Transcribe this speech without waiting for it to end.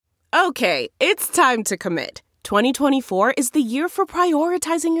Okay, it's time to commit. 2024 is the year for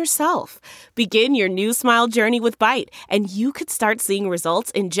prioritizing yourself. Begin your new smile journey with Byte, and you could start seeing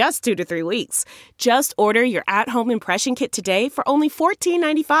results in just 2 to 3 weeks. Just order your at-home impression kit today for only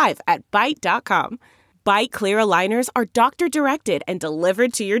 $14.95 at Byte.com. Byte Clear aligners are doctor-directed and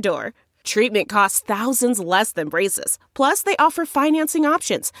delivered to your door. Treatment costs thousands less than braces. Plus, they offer financing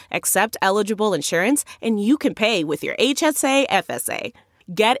options, accept eligible insurance, and you can pay with your HSA FSA.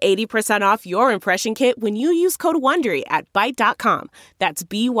 Get 80% off your impression kit when you use code WONDERY at Byte.com. That's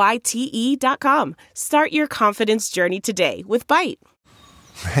BYTE.com. Start your confidence journey today with Byte.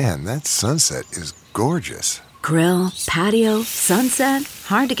 Man, that sunset is gorgeous. Grill, patio, sunset.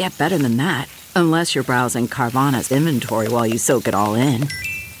 Hard to get better than that. Unless you're browsing Carvana's inventory while you soak it all in.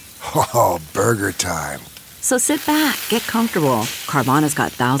 Oh, burger time. So sit back, get comfortable. Carvana's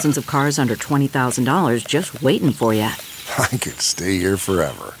got thousands of cars under $20,000 just waiting for you. I could stay here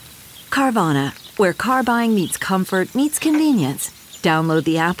forever. Carvana, where car buying meets comfort, meets convenience. Download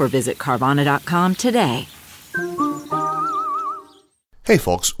the app or visit Carvana.com today. Hey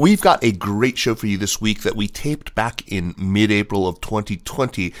folks, we've got a great show for you this week that we taped back in mid-April of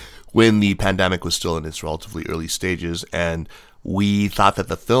 2020 when the pandemic was still in its relatively early stages, and we thought that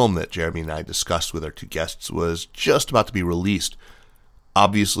the film that Jeremy and I discussed with our two guests was just about to be released.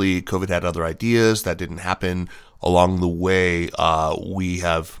 Obviously, COVID had other ideas. That didn't happen. Along the way,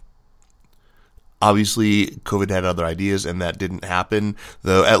 COVID had other ideas, and that didn't happen.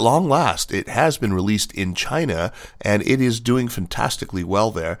 Though, at long last, it has been released in China, and it is doing fantastically well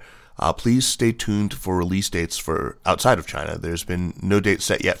there. Please stay tuned for release dates for outside of China. There's been no date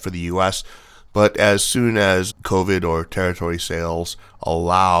set yet for the U.S., but as soon as COVID or territory sales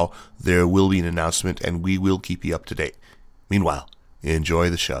allow, there will be an announcement, and we will keep you up to date. Meanwhile,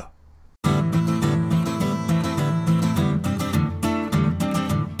 enjoy the show.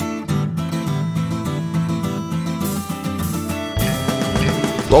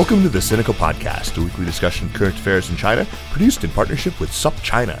 Welcome to the Sinica Podcast, a weekly discussion of current affairs in China, produced in partnership with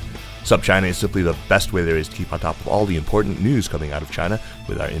SupChina. SupChina is simply the best way there is to keep on top of all the important news coming out of China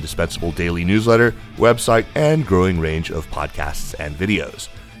with our indispensable daily newsletter, website, and growing range of podcasts and videos.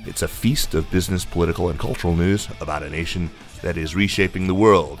 It's a feast of business, political, and cultural news about a nation that is reshaping the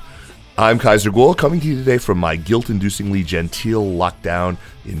world. I'm Kaiser Kuo, coming to you today from my guilt-inducingly genteel lockdown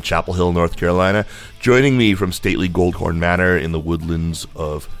in Chapel Hill, North Carolina. Joining me from stately Goldhorn Manor in the woodlands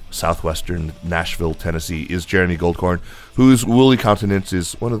of southwestern Nashville, Tennessee, is Jeremy Goldhorn, whose woolly countenance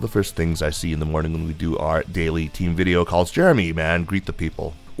is one of the first things I see in the morning when we do our daily team video calls. Jeremy, man, greet the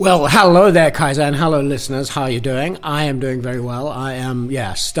people. Well, hello there, Kaiser, and hello, listeners. How are you doing? I am doing very well. I am,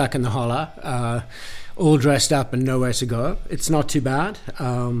 stuck in the holler, all dressed up and nowhere to go. It's not too bad.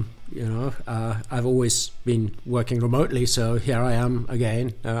 I've always been working remotely, so here I am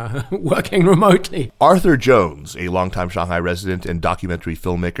again, working remotely. Arthur Jones, a longtime Shanghai resident and documentary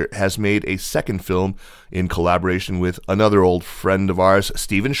filmmaker, has made a second film in collaboration with another old friend of ours,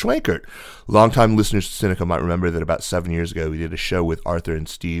 Steven Schweikert. Longtime listeners to Sinica might remember that about 7 years ago we did a show with Arthur and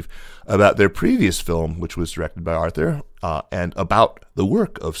Steve about their previous film, which was directed by Arthur, and about the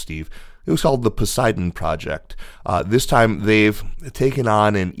work of Steve. It was called The Poseidon Project. This time they've taken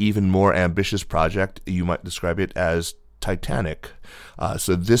on an even more ambitious project. You might describe it as Titanic.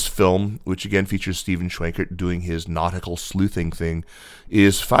 So this film, which again features Steven Schweikert doing his nautical sleuthing thing,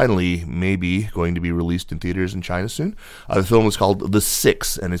 is finally maybe going to be released in theaters in China soon. The film is called The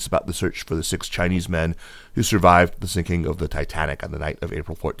Six, and it's about the search for the 6 Chinese men who survived the sinking of the Titanic on the night of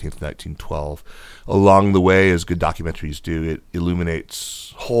April 14th, 1912. Along the way, as good documentaries do, it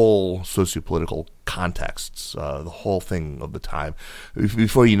illuminates whole sociopolitical contexts, the whole thing of the time.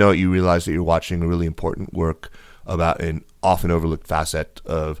 Before you know it, you realize that you're watching a really important work about an often overlooked facet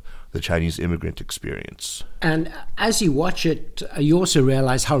of the Chinese immigrant experience. And as you watch it, you also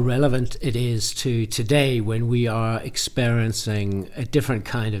realize how relevant it is to today when we are experiencing a different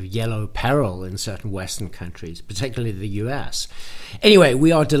kind of yellow peril in certain Western countries, particularly the US. Anyway,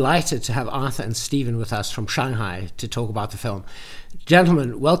 we are delighted to have Arthur and Steven with us from Shanghai to talk about the film.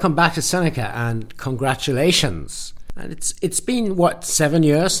 Gentlemen, welcome back to Sinica and congratulations. And it's been, 7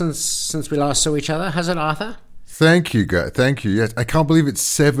 years since we last saw each other, has it, Arthur? Thank you, guys. Thank you. Yes, I can't believe it's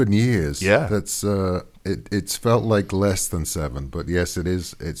 7 years. Yeah, that's it's felt like less than 7, but yes, it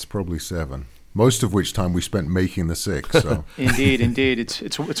is. It's probably 7. Most of which time we spent making The Six. So indeed,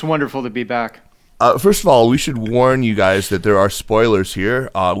 it's wonderful to be back. First of all, we should warn you guys that there are spoilers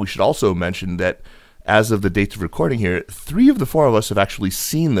here. We should also mention that as of the date of recording here, 3 of the 4 of us have actually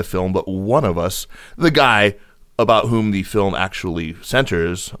seen the film, but one of us, the guy about whom the film actually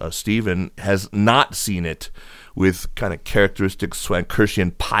centers, Steven, has not seen it. with kind of characteristic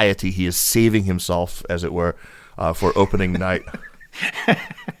Swankersian piety. He is saving himself, as it were, for opening night.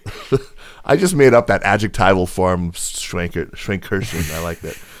 I just made up that adjectival form, Schwenkersian. I like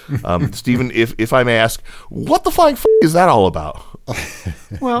that. Stephen, if I may ask, what the flying is that all about?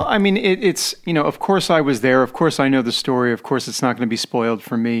 Well, I mean, it's, of course I was there. Of course I know the story. Of course it's not going to be spoiled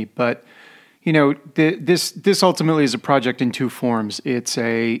for me. But, this ultimately is a project in two forms. It's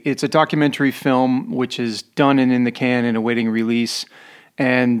a documentary film, which is done and in the can and awaiting release.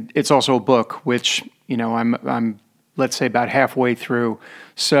 And it's also a book, which, I'm let's say about halfway through.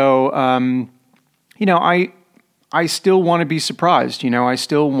 So, I still want to be surprised. I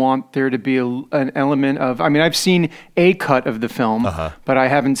still want there to be an element of, I've seen a cut of the film, but I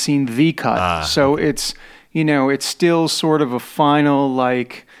haven't seen the cut. So it's, it's still sort of a final,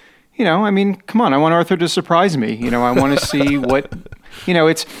 come on, I want Arthur to surprise me. I want to see what,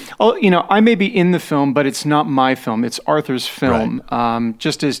 I may be in the film, but it's not my film. It's Arthur's film. Right.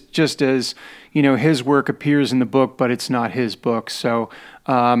 Just as, his work appears in the book, but it's not his book. So,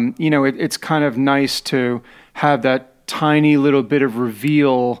 it's kind of nice to have that tiny little bit of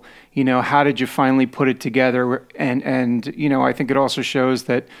reveal, how did you finally put it together? And I think it also shows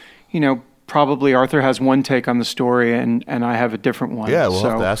that, probably Arthur has one take on the story and I have a different one. Yeah, we'll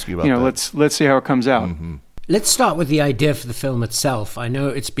have to ask you about that. Let's see how it comes out. Mm-hmm. Let's start with the idea for the film itself. I know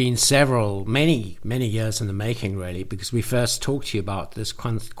it's been many years in the making, really, because we first talked to you about this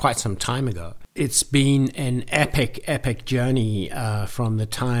quite some time ago. It's been an epic journey from the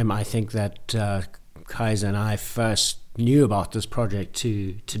time I think that Kaiser and I first knew about this project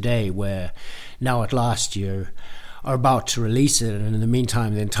to today, where now at last you are about to release it, and in the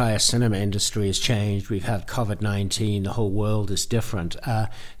meantime the entire cinema industry has changed. We've had COVID-19, the whole world is different.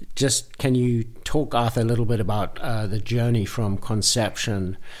 Just can you talk, Arthur, a little bit about the journey from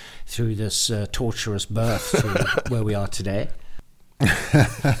conception through this torturous birth to where we are today?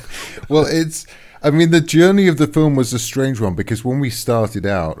 Well, the journey of the film was a strange one, because when we started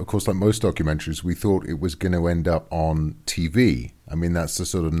out, of course, like most documentaries, we thought it was going to end up on TV. That's the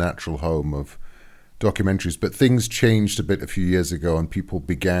sort of natural home of documentaries. But things changed a bit a few years ago, and people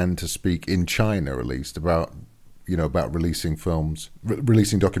began to speak, in China at least, about releasing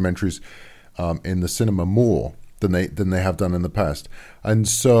releasing documentaries in the cinema more than they have done in the past. And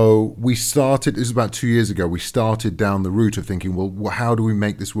so we started, this was about 2 years ago, we started down the route of thinking, well, how do we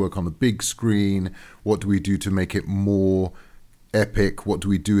make this work on the big screen? What do we do to make it more epic? What do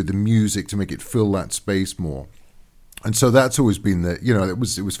we do with the music to make it fill that space more? And so that's always been it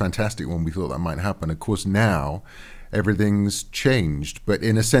was fantastic when we thought that might happen. Of course, now everything's changed, but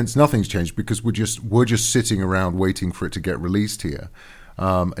in a sense, nothing's changed, because we're just sitting around waiting for it to get released here.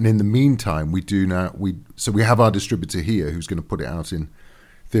 And in the meantime, we have our distributor here who's going to put it out in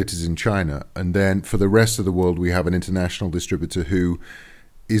theaters in China. And then for the rest of the world, we have an international distributor who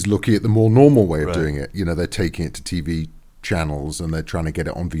is looking at the more normal way of doing it. They're taking it to TV channels and they're trying to get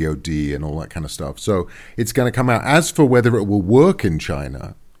it on VOD and all that kind of stuff. So it's going to come out. As for whether it will work in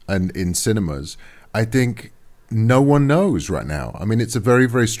China and in cinemas, I think no one knows right now. It's a very,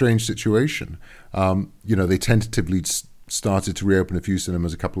 very strange situation. They tentatively started to reopen a few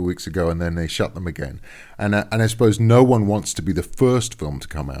cinemas a couple of weeks ago, and then they shut them again. And I suppose no one wants to be the first film to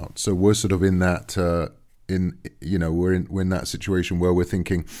come out. So we're sort of in that we're in that situation where we're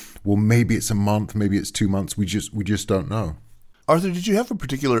thinking, well, maybe it's a month, maybe it's 2 months. We just don't know. Arthur, did you have a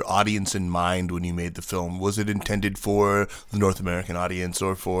particular audience in mind when you made the film? Was it intended for the North American audience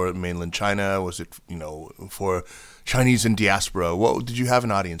or for mainland China? Was it, for Chinese in diaspora? What did you have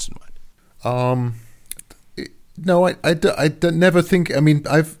an audience in mind? No, I never think.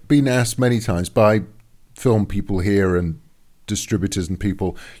 I've been asked many times by film people here and distributors and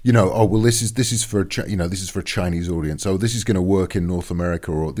people, this is for a Chinese audience. Oh, this is going to work in North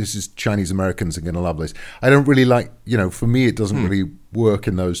America, or this is Chinese Americans are going to love this. I don't really like, for me, it doesn't really work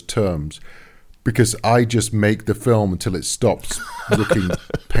in those terms, because I just make the film until it stops looking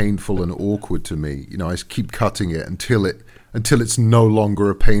painful and awkward to me. I keep cutting it until it's no longer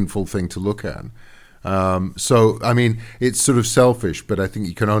a painful thing to look at. It's sort of selfish, but I think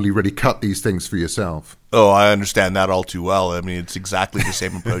you can only really cut these things for yourself. Oh, I understand that all too well. It's exactly the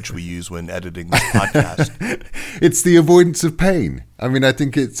same approach we use when editing this podcast. It's the avoidance of pain. I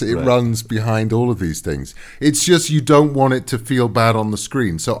think it runs behind all of these things. It's just you don't want it to feel bad on the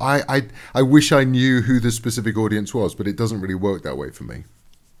screen. So I wish I knew who the specific audience was, but it doesn't really work that way for me.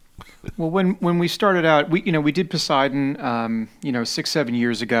 Well, when we started out, we did Poseidon, 6-7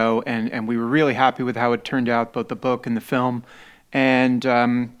 years ago, and we were really happy with how it turned out, both the book and the film. And,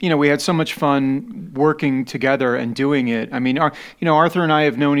 we had so much fun working together and doing it. Arthur and I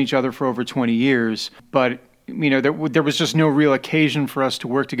have known each other for over 20 years, but, there was just no real occasion for us to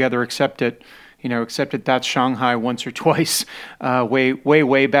work together except at That's Shanghai once or twice,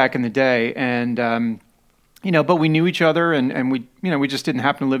 way back in the day. And, but we knew each other, and we just didn't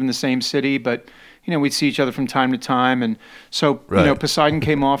happen to live in the same city, but, we'd see each other from time to time. And so, Poseidon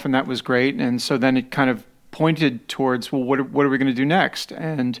came off, and that was great. And so then it kind of pointed towards, well, what are we going to do next?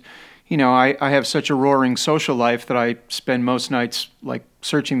 And, I have such a roaring social life that I spend most nights like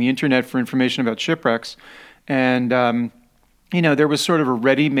searching the internet for information about shipwrecks. And, there was sort of a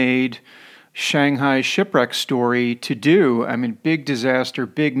ready-made Shanghai shipwreck story to do. I mean, big disaster,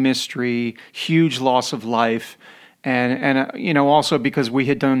 big mystery, huge loss of life. And also because we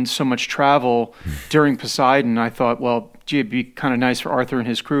had done so much travel during Poseidon, I thought, well, gee, it'd be kind of nice for Arthur and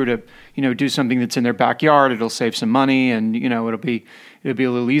his crew to, do something that's in their backyard. It'll save some money, and, it'll be a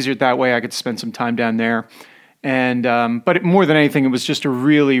little easier that way. I could spend some time down there. And but more than anything, it was just a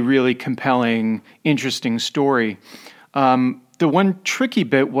really, really compelling, interesting story. The one tricky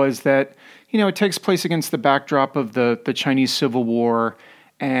bit was that, it takes place against the backdrop of the Chinese Civil War.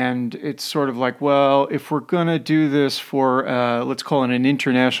 And it's sort of like, well, if we're going to do this for, let's call it an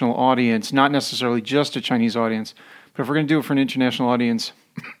international audience, not necessarily just a Chinese audience, but if we're going to do it for an international audience,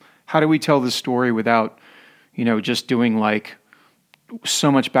 how do we tell this story without, just doing like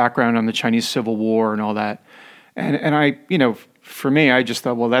so much background on the Chinese Civil War and all that? And I, for me, I just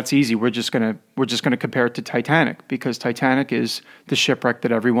thought, well, that's easy. We're just gonna compare it to Titanic, because Titanic is the shipwreck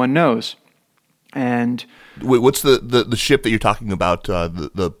that everyone knows. And wait, what's the ship that you're talking about?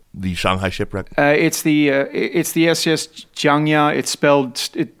 The Shanghai shipwreck? It's the SS Jiangya. It's spelled.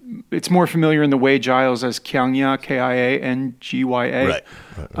 It's more familiar in the way Giles as Kiangya, Kiangya.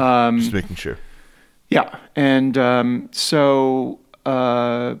 Right. Just making sure. Yeah, and so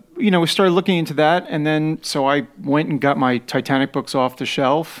we started looking into that, and then so I went and got my Titanic books off the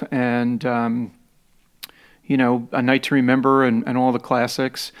shelf, and A Night to Remember, and all the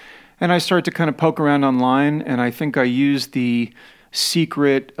classics. And I started to kind of poke around online, and I think I used the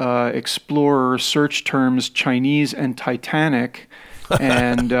secret Explorer search terms Chinese and Titanic,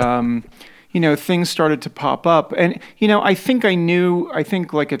 and things started to pop up. And I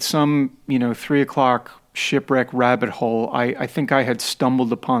think like at some 3 o'clock shipwreck rabbit hole, I think I had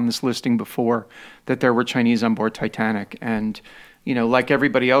stumbled upon this listing before that there were Chinese on board Titanic, and like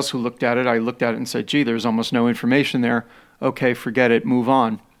everybody else who looked at it, I looked at it and said, "Gee, there's almost no information there. Okay, forget it, move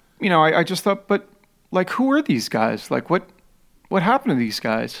on." I just thought, but like, who are these guys? Like, what happened to these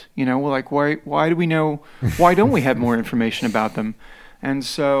guys? Like, why do we know? Why don't we have more information about them? And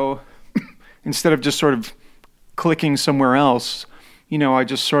so, instead of just sort of clicking somewhere else, I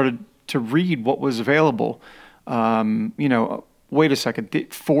just started to read what was available. Wait a second.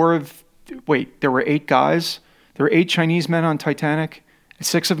 There were 8 guys. There were 8 Chinese men on Titanic.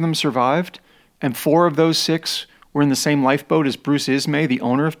 6 of them survived, and 4 of those 6 were in the same lifeboat as Bruce Ismay, the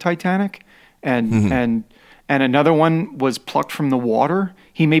owner of Titanic, and another one was plucked from the water.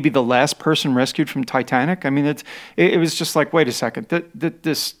 He may be the last person rescued from Titanic. I mean, it was just like, wait a second,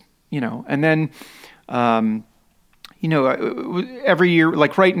 this, and then, every year,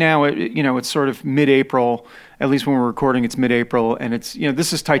 like right now, it's sort of mid-April, at least when we're recording, it's mid-April, and it's,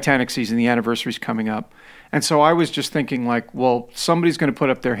 this is Titanic season, the anniversary's coming up. And so I was just thinking like, well, somebody's going to put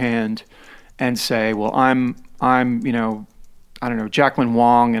up their hand and say, well, I'm Jacqueline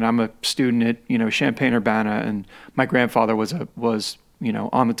Wong, and I'm a student at, Champaign-Urbana, and my grandfather was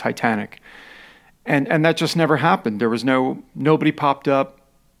on the Titanic. And that just never happened. There was nobody popped up,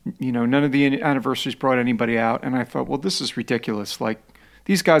 none of the anniversaries brought anybody out. And I thought, well, this is ridiculous. Like,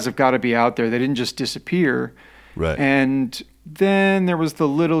 these guys have got to be out there. They didn't just disappear. Right. And then there was the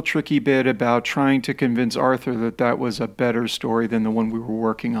little tricky bit about trying to convince Arthur that was a better story than the one we were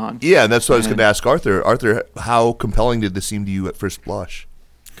working on. Yeah, and that's what I was going to ask Arthur. Arthur, how compelling did this seem to you at first blush?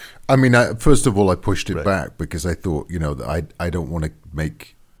 I mean, first of all, I pushed it back because I thought, I don't want to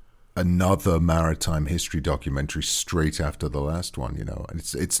make another maritime history documentary straight after the last one.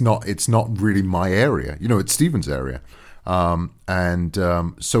 It's not really my area. It's Stephen's area.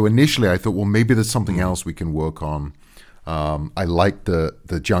 So initially I thought, well, maybe there's something else we can work on. I liked the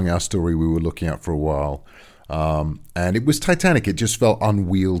Jiangya story we were looking at for a while. And it was Titanic. It just felt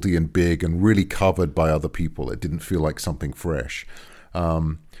unwieldy and big and really covered by other people. It didn't feel like something fresh.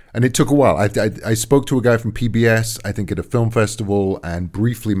 And it took a while. I spoke to a guy from PBS, I think at a film festival, and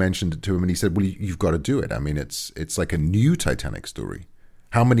briefly mentioned it to him. And he said, well, you've got to do it. I mean, it's like a new Titanic story.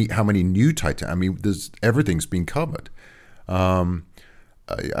 How many new Titanic? I mean, everything's been covered.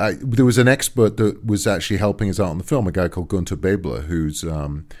 There was an expert that was actually helping us out on the film, a guy called Gunter Babler, who's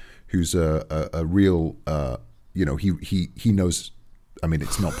a real, he knows I mean,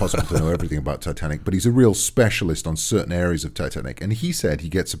 it's not possible to know everything about Titanic, but he's a real specialist on certain areas of Titanic. And he said he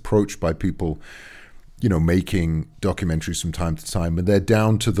gets approached by people, making documentaries from time to time, and they're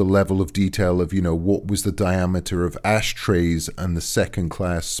down to the level of detail of, what was the diameter of ashtrays and the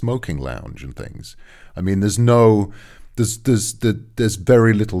second-class smoking lounge and things. I mean, there's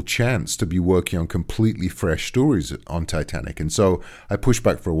very little chance to be working on completely fresh stories on Titanic. And so I pushed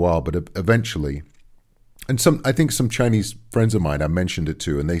back for a while, but eventually, and I think some Chinese friends of mine, I mentioned it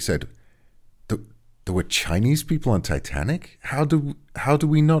to, and they said, there were Chinese people on Titanic? How do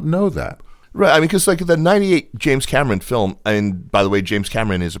we not know that? Right, I mean, because like the 98 James Cameron film, and by the way, James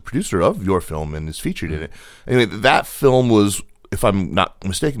Cameron is a producer of your film and is featured in it. Anyway, that film was, if I'm not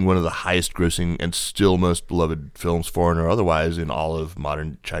mistaken, one of the highest grossing and still most beloved films, foreign or otherwise, in all of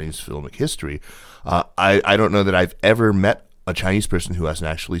modern Chinese filmic history. I don't know that I've ever met a Chinese person who hasn't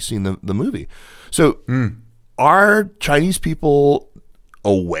actually seen the movie. So are Chinese people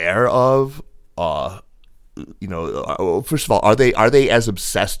aware of first of all, are they as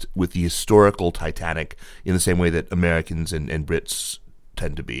obsessed with the historical Titanic in the same way that Americans and Brits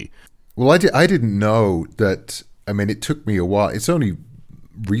tend to be? Well, I didn't know that. I mean, it took me a while. It's only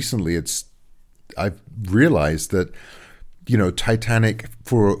recently I've realized that, Titanic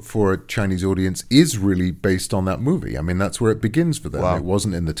for a Chinese audience is really based on that movie. I mean, that's where it begins for them. Wow. It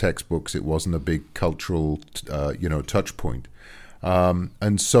wasn't in the textbooks. It wasn't a big cultural, touch point.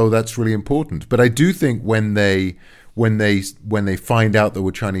 And so that's really important. But I do think when they find out there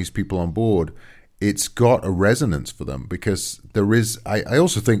were Chinese people on board, it's got a resonance for them, because there is. I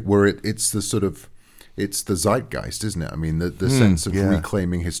also think it's the zeitgeist, isn't it? I mean, the sense of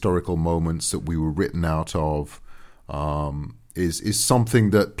reclaiming historical moments that we were written out of is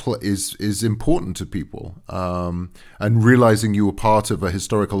something that is important to people. And realizing you were part of a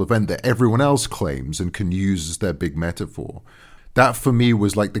historical event that everyone else claims and can use as their big metaphor. That, for me,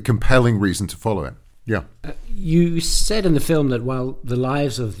 was like the compelling reason to follow it. Yeah. You said in the film that while the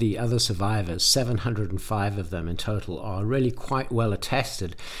lives of the other survivors, 705 of them in total, are really quite well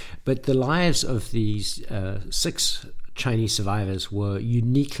attested, but the lives of these 6 Chinese survivors were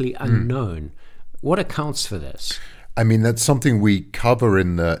uniquely unknown. What accounts for this? I mean, that's something we cover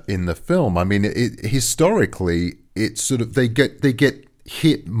in the film. I mean, historically, it's sort of they get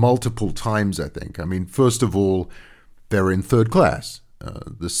hit multiple times, I think. I mean, first of all, they're in third class.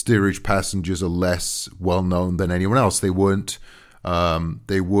 The steerage passengers are less well known than anyone else. They weren't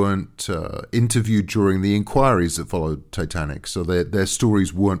interviewed during the inquiries that followed Titanic, so their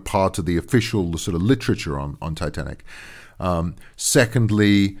stories weren't part of the official sort of literature on Titanic.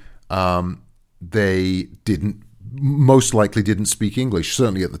 Secondly, they most likely didn't speak English.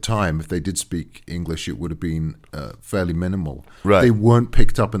 Certainly at the time, if they did speak English, it would have been fairly minimal. Right. They weren't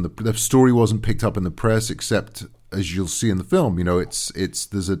picked up the story wasn't picked up in the press, except, as you'll see in the film,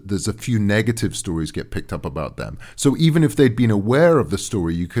 there's a few negative stories get picked up about them. So even if they'd been aware of the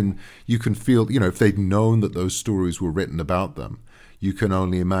story, you can feel, if they'd known that those stories were written about them, you can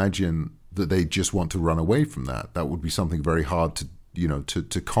only imagine that they just want to run away from that. That would be something very hard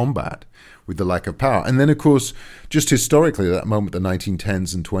to combat with the lack of power. And then, of course, just historically, that moment, the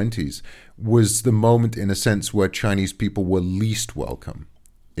 1910s and 20s, was the moment, in a sense, where Chinese people were least welcome.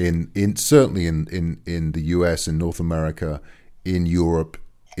 Certainly in the US, in North America, in Europe,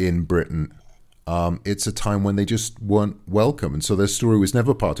 in Britain. It's a time when they just weren't welcome, and so their story was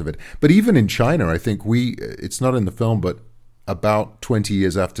never part of it. But even in China, I think it's not in the film, but about 20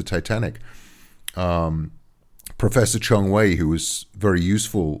 years after Titanic, Professor Cheng Wei, who was very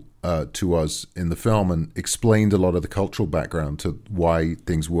useful to us in the film and explained a lot of the cultural background to why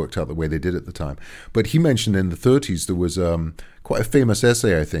things worked out the way they did at the time. But he mentioned in the 30s there was quite a famous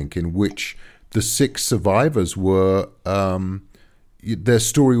essay, I think, in which the 6 survivors were, their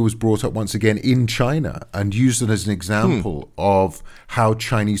story was brought up once again in China and used as an example of how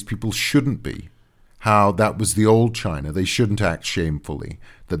Chinese people shouldn't be. How that was the old China. They shouldn't act shamefully,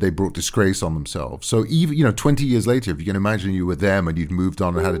 that they brought disgrace on themselves. So even, 20 years later, if you can imagine you were them and you'd moved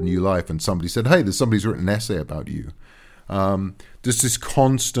on and had a new life and somebody said, hey, somebody's written an essay about you. There's this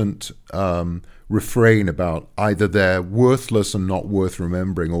constant refrain about either they're worthless and not worth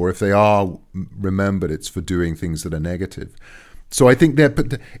remembering, or if they are remembered, it's for doing things that are negative. So I think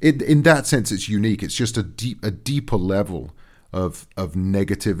in that sense, it's unique. It's just a deeper level of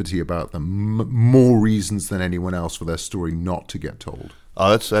negativity about them, more reasons than anyone else for their story not to get told.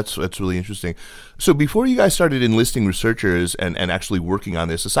 Oh, that's really interesting. So before you guys started enlisting researchers and actually working on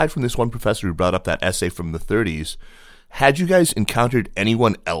this, aside from this one professor who brought up that essay from the 30s, had you guys encountered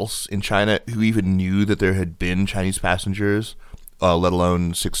anyone else in China who even knew that there had been Chinese passengers, let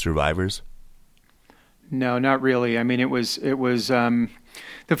alone 6 survivors? No, not really. I mean, it was.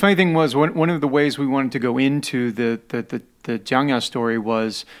 The funny thing was one of the ways we wanted to go into the Jiangya story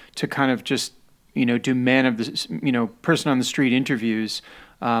was to kind of just do person on the street interviews,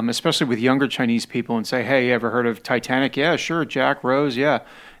 especially with younger Chinese people, and say, hey, you ever heard of Titanic? Yeah, sure. Jack Rose, yeah,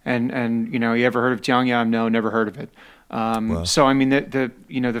 and you ever heard of Jiangya? No, never heard of it. Wow. So I mean,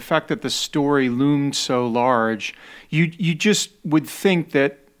 the fact that the story loomed so large, you just would think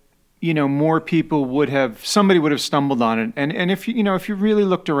that more people somebody would have stumbled on it, and if you really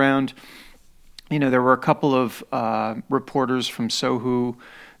looked around, there were a couple of reporters from Sohu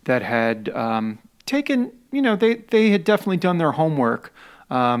that had taken, they had definitely done their homework.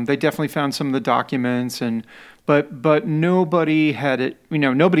 They definitely found some of the documents, but nobody had it,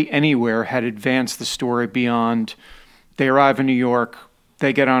 nobody anywhere had advanced the story beyond. They arrive in New York,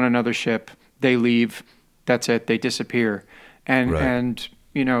 they get on another ship, they leave, that's it, they disappear. And right. and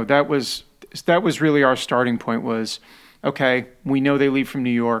that was really our starting point was, okay, we know they leave from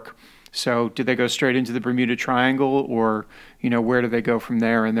New York, so did they go straight into the Bermuda Triangle, or where do they go from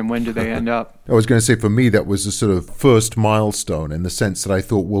there, and then when do they end up? I was going to say, for me, that was a sort of first milestone in the sense that I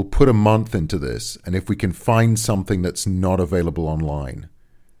thought, we'll put a month into this, and if we can find something that's not available online,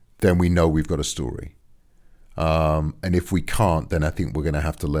 then we know we've got a story. And if we can't, then I think we're going to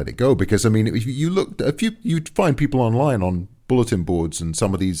have to let it go. Because, I mean, if you'd find people online on bulletin boards and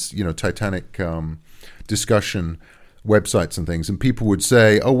some of these, Titanic discussion websites and things, and people would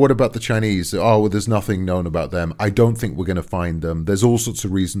say, oh, what about the Chinese? Oh, well, there's nothing known about them. I don't think we're going to find them. There's all sorts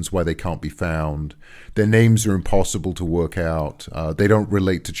of reasons why they can't be found. Their names are impossible to work out. They don't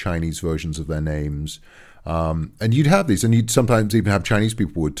relate to Chinese versions of their names. And you'd have these, and you'd sometimes even have Chinese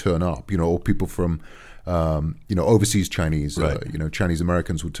people would turn up, or people from overseas Chinese, right. Chinese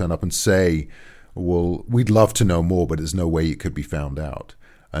Americans would turn up and say, well, we'd love to know more, but there's no way it could be found out.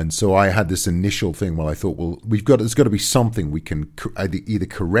 And so I had this initial thing where I thought, well, there's got to be something we can either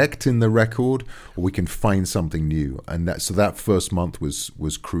correct in the record, or we can find something new. And that first month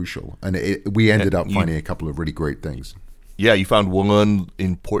was crucial. And we ended up finding a couple of really great things. Yeah, you found one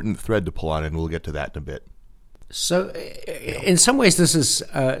important thread to pull on, and we'll get to that in a bit. So, in some ways, this is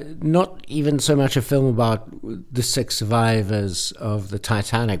not even so much a film about the 6 survivors of the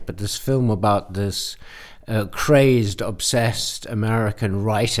Titanic, but this film about this crazed, obsessed American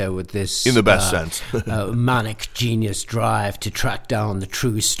writer with this, in the best sense, manic genius drive to track down the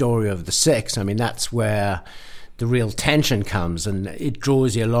true story of the 6. I mean, that's where the real tension comes, and it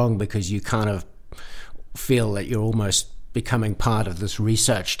draws you along because you kind of feel that you're almost becoming part of this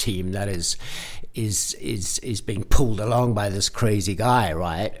research team that is being pulled along by this crazy guy,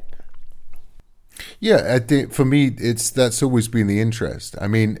 right? Yeah, I think for me, that's always been the interest. I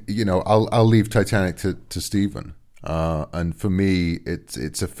mean, I'll leave Titanic to Stephen, and for me,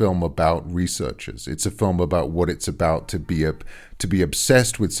 it's a film about researchers. It's a film about what it's about to be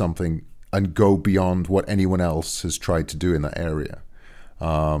obsessed with something and go beyond what anyone else has tried to do in that area,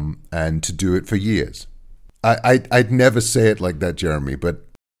 and to do it for years. I'd never say it like that, Jeremy, but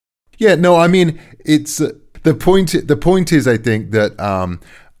yeah, no, I mean, it's the point. The point is, I think that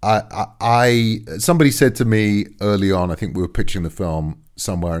somebody said to me early on, I think we were pitching the film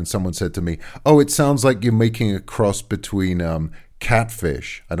somewhere, and someone said to me, oh, it sounds like you're making a cross between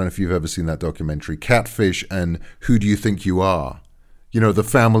Catfish. I don't know if you've ever seen that documentary, Catfish, and Who Do You Think You Are? The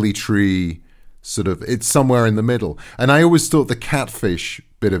family tree sort of, it's somewhere in the middle. And I always thought the Catfish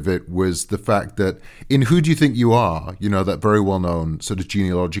bit of it was the fact that in Who Do You Think You Are, that very well-known sort of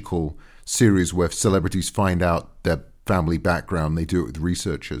genealogical series where celebrities find out their family background, they do it with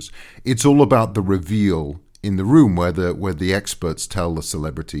researchers. It's all about the reveal in the room where the experts tell the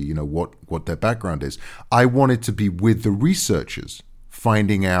celebrity, what their background is. I wanted to be with the researchers,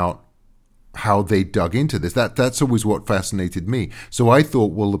 finding out how they dug into this. That's always what fascinated me. So I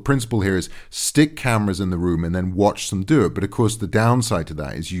thought, well, the principle here is stick cameras in the room and then watch them do it. But of course, the downside to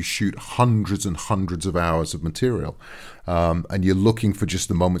that is you shoot hundreds and hundreds of hours of material, and you're looking for just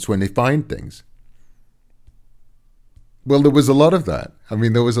the moments when they find things. Well, there was a lot of that. I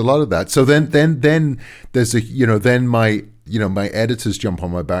mean, there was a lot of that. So then there's then my editors jump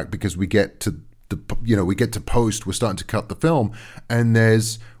on my back because we get to post. We're starting to cut the film, and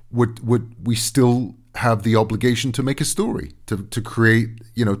would we still have the obligation to make a story, to create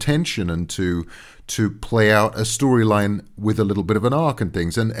tension and to play out a storyline with a little bit of an arc and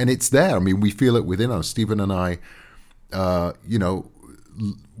things, and it's there. I mean, we feel it within us. Stephen and I,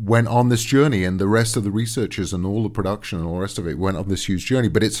 went on this journey, and the rest of the researchers and all the production and all the rest of it went on this huge journey.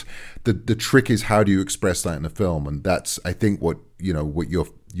 But it's the trick is, how do you express that in a film? And that's, I think, what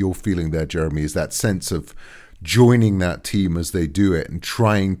you're feeling there, Jeremy, is that sense of joining that team as they do it and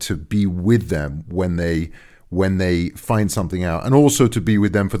trying to be with them when they find something out, and also to be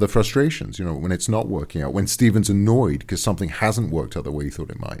with them for the frustrations, when it's not working out, when Steven's annoyed because something hasn't worked out the way he thought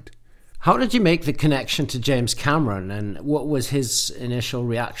it might. How did you make the connection to James Cameron, and what was his initial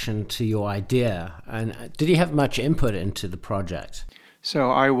reaction to your idea? And did he have much input into the project?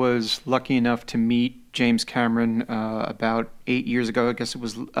 So I was lucky enough to meet James Cameron about 8 years ago. I guess it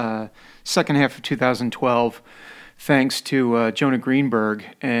was second half of 2012, thanks to Jonah Greenberg.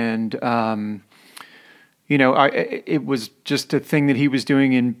 And, it was just a thing that he was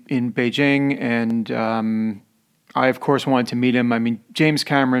doing in Beijing. And I, of course, wanted to meet him. I mean, James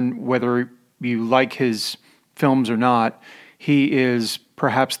Cameron, whether you like his films or not, he is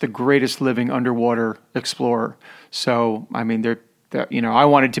perhaps the greatest living underwater explorer. So, I mean, I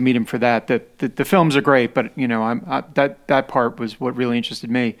wanted to meet him for that. The films are great, but that part was what really interested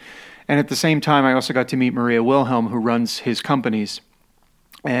me. And at the same time, I also got to meet Maria Wilhelm, who runs his companies.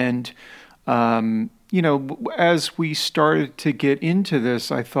 And as we started to get into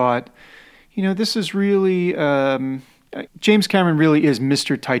this, I thought, this is really James Cameron really is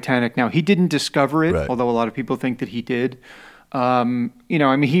Mr. Titanic now. He didn't discover it, right, although a lot of people think that he did.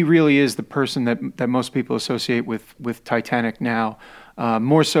 He really is the person that most people associate with Titanic now,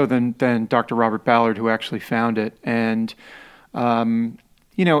 more so than Dr. Robert Ballard, who actually found it. And,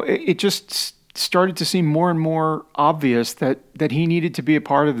 it just started to seem more and more obvious that he needed to be a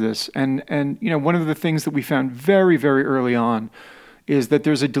part of this. And one of the things that we found very, very early on is that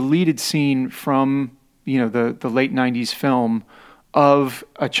there's a deleted scene from, the late 90s film of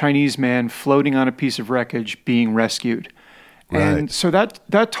a Chinese man floating on a piece of wreckage being rescued. Right. And so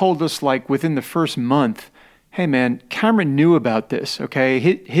that told us, like, within the first month, hey, man, Cameron knew about this, okay?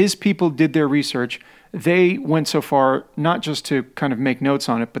 His people did their research. They went so far, not just to kind of make notes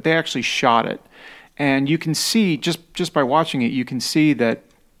on it, but they actually shot it. And you can see, just by watching it, you can see that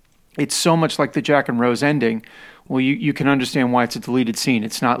it's so much like the Jack and Rose ending. Well, you can understand why it's a deleted scene.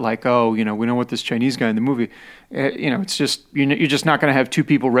 It's not like, we know what this Chinese guy in the movie, it's just, you're just not going to have two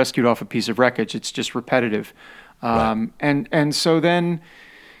people rescued off a piece of wreckage. It's just repetitive. Right. And so then,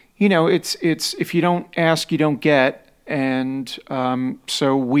 it's if you don't ask, you don't get. And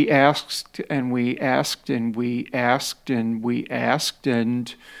so we asked and we asked and we asked and we asked,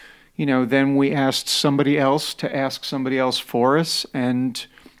 and then we asked somebody else to ask somebody else for us, and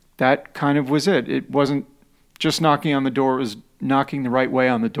that kind of was it. It wasn't just knocking on the door; it was knocking the right way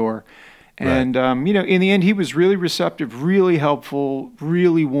on the door. And right. In the end, he was really receptive, really helpful,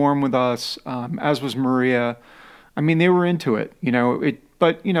 really warm with us, as was Maria. I mean, they were into it,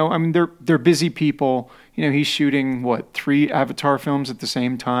 but they're busy people. He's shooting 3 Avatar films at the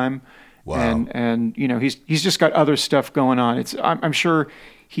same time. Wow. And he's just got other stuff going on. I'm sure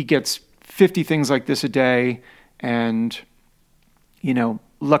he gets 50 things like this a day. And,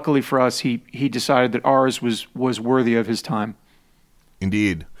 luckily for us, he decided that ours was worthy of his time.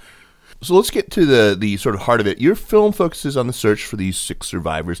 Indeed. So let's get to the sort of heart of it. Your film focuses on the search for these 6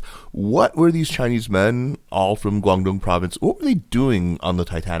 survivors. What were these Chinese men, all from Guangdong province, what were they doing on the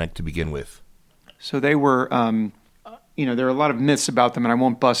Titanic to begin with? So they were, there are a lot of myths about them, and I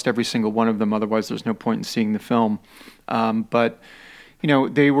won't bust every single one of them, otherwise there's no point in seeing the film. But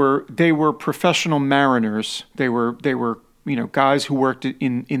they were professional mariners. They were guys who worked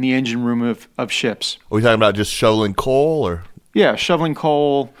in the engine room of ships. Are we talking about just shoveling coal, or? Yeah, shoveling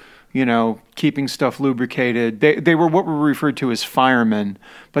coal, keeping stuff lubricated. They were what were referred to as firemen,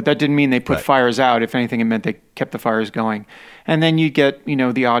 but that didn't mean they put fires out. If anything, it meant they kept the fires going. And then you get,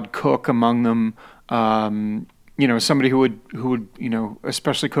 the odd cook among them, somebody who would,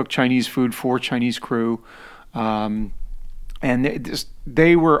 especially cook Chinese food for Chinese crew. And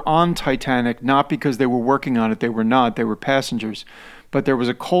they were on Titanic, not because they were working on it. They were not. They were passengers. But there was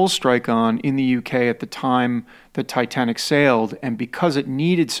a coal strike on in the UK at the time that Titanic sailed, and because it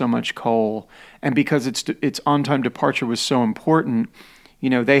needed so much coal, and because its on-time departure was so important,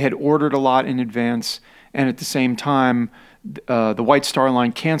 they had ordered a lot in advance, and at the same time, the White Star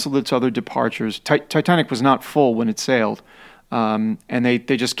Line canceled its other departures. Titanic was not full when it sailed, and they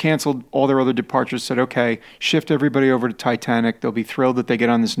just canceled all their other departures, said, okay, shift everybody over to Titanic. They'll be thrilled that they get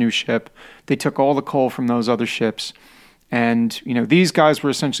on this new ship. They took all the coal from those other ships. And, these guys were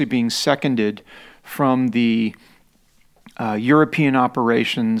essentially being seconded from the European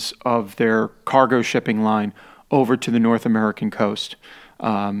operations of their cargo shipping line over to the North American coast.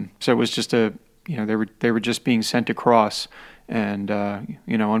 So it was just they were just being sent across. And,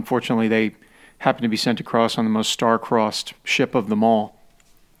 unfortunately, they happened to be sent across on the most star-crossed ship of them all.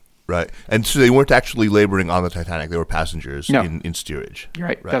 Right. And so they weren't actually laboring on the Titanic. They were passengers in steerage.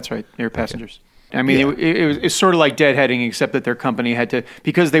 Right. That's right. They were passengers. Okay. I mean, it's sort of like deadheading, except that their company had to,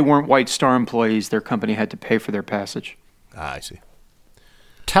 because they weren't White Star employees, their company had to pay for their passage. I see.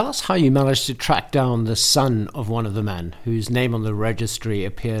 Tell us how you managed to track down the son of one of the men whose name on the registry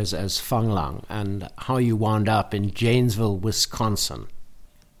appears as Fang Lang, and how you wound up in Janesville, Wisconsin.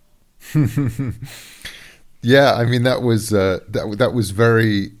 Yeah, I mean that was that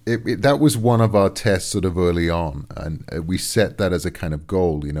was one of our tests sort of early on, and we set that as a kind of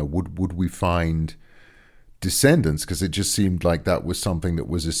goal. You know, would we find descendants? Because it just seemed like that was something that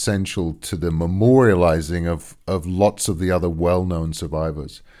was essential to the memorializing of lots of the other well-known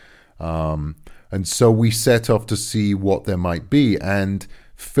survivors. And so we set off to see what there might be, and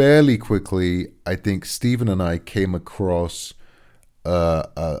fairly quickly, I think Stephen and I came across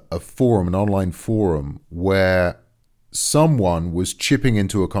a forum, an online forum, where someone was chipping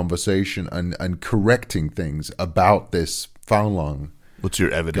into a conversation and correcting things about this Fang Lang. What's your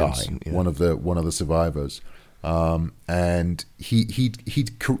evidence? Guy, one of the survivors, and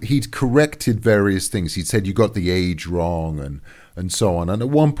he'd corrected various things. He'd said you got the age wrong and so on. And at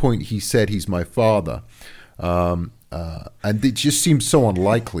one point he said he's my father. And it just seems so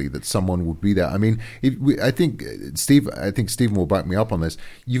unlikely that someone would be there. I mean, I think Stephen will back me up on this.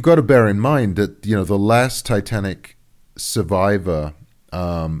 You've got to bear in mind that, you know, the last Titanic survivor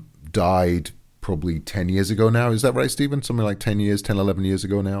died probably 10 years ago now. Is that right, Stephen? Something like 10, 11 years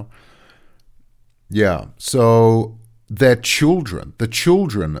ago now. Yeah. So their children, the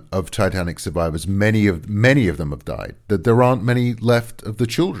children of Titanic survivors, many of them have died. That there aren't many left of the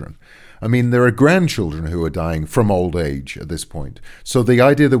children. I mean, there are grandchildren who are dying from old age at this point. So the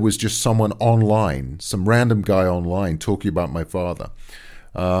idea there was just someone online, some random guy online talking about my father,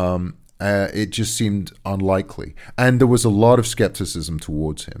 it just seemed unlikely. And there was a lot of skepticism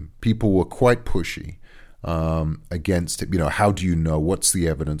towards him. People were quite pushy against it. You know, how do you know? What's the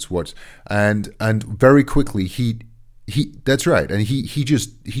evidence? And very quickly he that's right, and he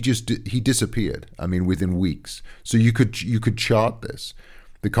disappeared. I mean, within weeks. So you could chart this,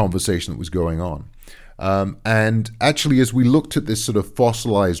 the conversation that was going on. And actually, as we looked at this sort of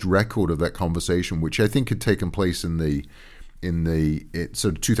fossilized record of that conversation, which I think had taken place in the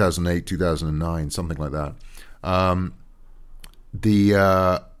sort of 2008, 2009, something like that,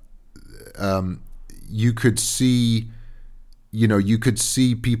 you could see, you could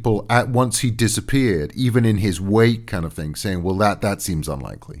see people once he disappeared, even in his wake kind of thing, saying, well, that seems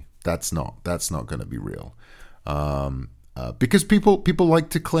unlikely. That's not going to be real. Because people like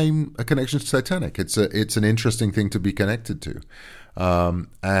to claim a connection to Titanic. It's an interesting thing to be connected to,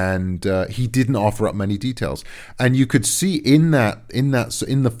 and he didn't offer up many details. And you could see in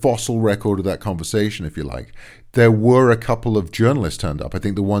the fossil record of that conversation, if you like, there were a couple of journalists turned up. I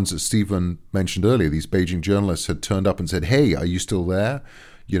think the ones that Stephen mentioned earlier, these Beijing journalists had turned up and said, "Hey, are you still there?"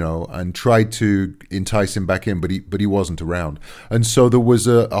 And tried to entice him back in, but he wasn't around. And so there was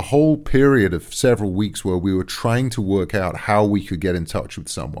a whole period of several weeks where we were trying to work out how we could get in touch with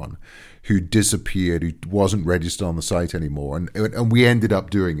someone who disappeared, who wasn't registered on the site anymore. And we ended up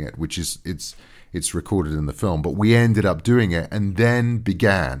doing it, which is it's recorded in the film, but we ended up doing it, and then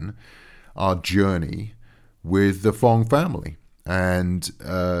began our journey with the Fong family and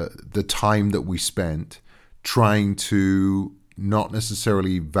the time that we spent trying to not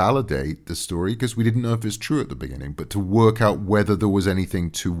necessarily validate the story, because we didn't know if it's true at the beginning, but to work out whether there was anything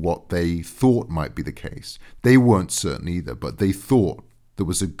to what they thought might be the case. They weren't certain either, but they thought there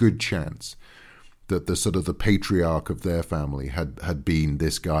was a good chance that the sort of the patriarch of their family had been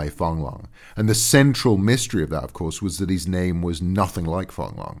this guy Fang Lang. And the central mystery of that, of course, was that his name was nothing like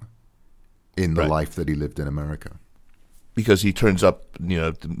Fang Lang in the life that he lived in America. Because he turns up,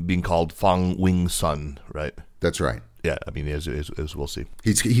 being called Fang Wing Sun, right? That's right. Yeah, I mean, as we'll see.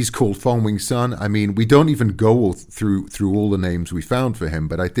 He's called Fang Wing Sun. I mean, we don't even go through all the names we found for him,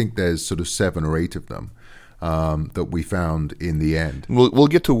 but I think there's sort of 7 or 8 of them that we found in the end. We'll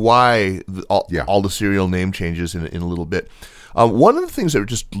get to why all the serial name changes in a little bit. One of the things that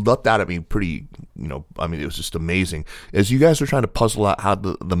just leapt out at me pretty, it was just amazing, is you guys were trying to puzzle out how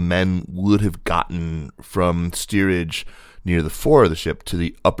the men would have gotten from steerage near the fore of the ship to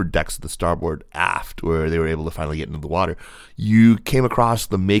the upper decks of the starboard aft, where they were able to finally get into the water. You came across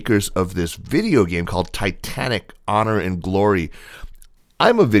the makers of this video game called Titanic: Honor and Glory.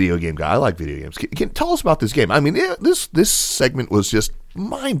 I'm a video game guy. I like video games. Tell us about this game. I mean, this segment was just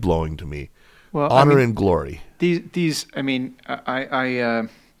mind-blowing to me. Well, Honor and Glory. These. I mean, I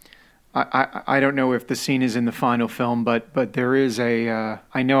don't know if the scene is in the final film, but there is a.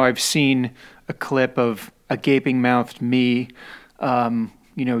 I know I've seen a clip of a gaping-mouthed me,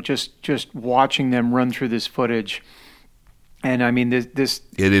 just watching them run through this footage. And I mean, this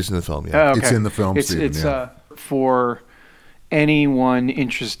It is in the film, yeah. okay. It's in the film, It's, Stephen, it's yeah. For anyone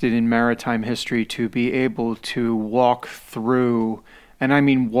interested in maritime history to be able to walk through, and I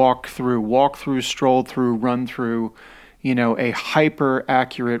mean walk through, stroll through, run through, a hyper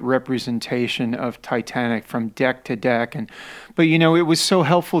accurate representation of Titanic from deck to deck. But it was so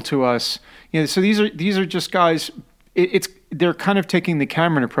helpful to us. So these are just guys. They're kind of taking the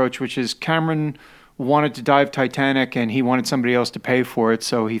Cameron approach, which is Cameron wanted to dive Titanic and he wanted somebody else to pay for it,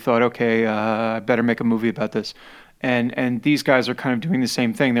 so he thought, okay, I better make a movie about this. And these guys are kind of doing the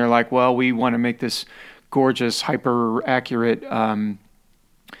same thing. They're like, well, we want to make this gorgeous, hyper accurate,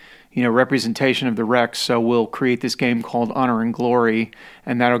 representation of the wreck. So we'll create this game called Honor and Glory,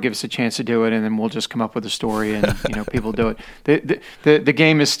 and that'll give us a chance to do it. And then we'll just come up with a story, and people do it. The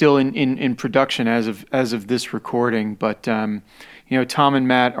game is still in production as of this recording, but Tom and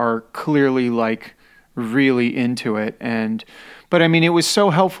Matt are clearly like really into it. But I mean, it was so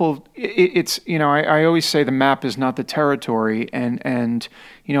helpful. I always say the map is not the territory, and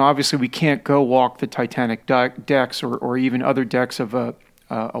obviously we can't go walk the Titanic decks or even other decks of a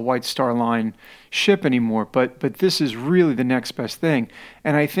White Star Line ship anymore. But this is really the next best thing,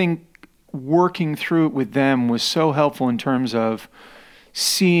 and I think working through it with them was so helpful in terms of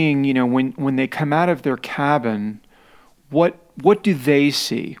seeing, when they come out of their cabin, what do they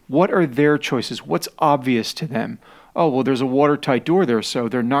see? What are their choices? What's obvious to them? Oh, well, there's a watertight door there, so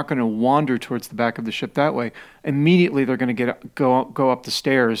they're not going to wander towards the back of the ship that way. Immediately, they're going to go up the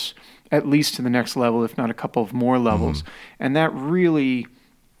stairs, at least to the next level, if not a couple of more levels. Mm-hmm. And that really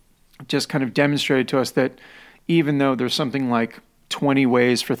just kind of demonstrated to us that even though there's something like 20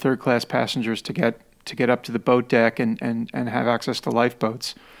 ways for third-class passengers to get up to the boat deck and have access to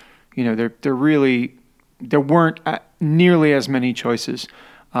lifeboats, there weren't nearly as many choices.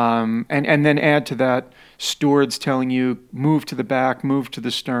 And then add to that stewards telling you, move to the back, move to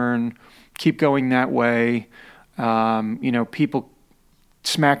the stern, keep going that way. People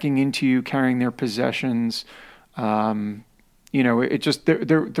smacking into you, carrying their possessions. It just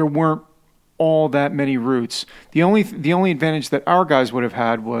there weren't all that many routes. The only advantage that our guys would have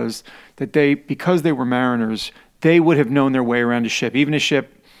had was that because they were mariners, they would have known their way around a ship, even a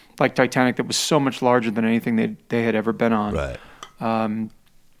ship like Titanic that was so much larger than anything they had ever been on. Right.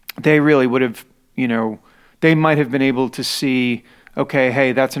 They really would have, they might have been able to see, okay,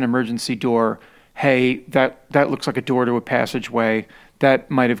 hey, that's an emergency door. Hey, that looks like a door to a passageway.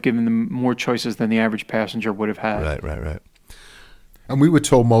 That might have given them more choices than the average passenger would have had. Right. And we were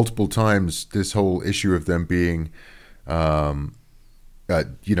told multiple times this whole issue of them being, they're on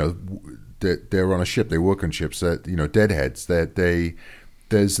a ship, they work on ships, deadheads.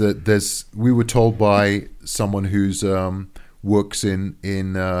 We were told by someone who's works in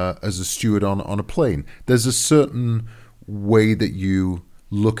as a steward on a plane. There's a certain way that you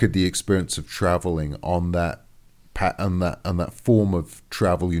look at the experience of traveling on that form of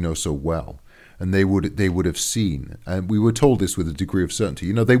travel so well, and they would have seen, and we were told this with a degree of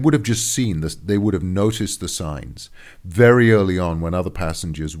certainty. They would have just seen this. They would have noticed the signs very early on when other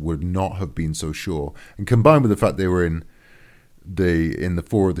passengers would not have been so sure, and combined with the fact they were in the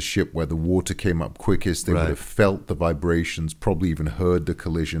fore of the ship where the water came up quickest, they would have felt the vibrations, probably even heard the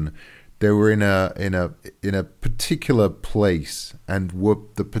collision. They were in a particular place and were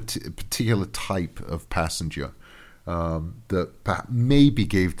the particular type of passenger that maybe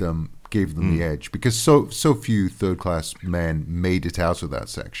gave them the edge, because so few third class men made it out of that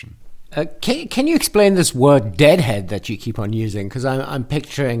section. Can you explain this word deadhead that you keep on using? Because I'm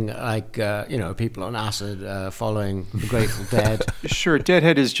picturing like people on acid following the Grateful Dead. Sure,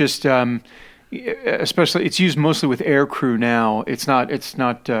 deadhead is just especially it's used mostly with air crew now. It's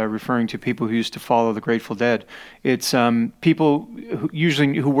not referring to people who used to follow the Grateful Dead. It's people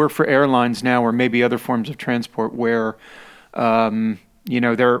who work for airlines now, or maybe other forms of transport where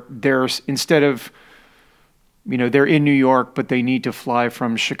they're instead of they're in New York, but they need to fly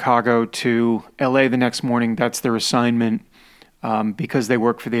from Chicago to LA the next morning. That's their assignment. Because they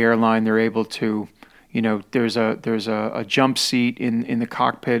work for the airline, they're able to, there's a jump seat in the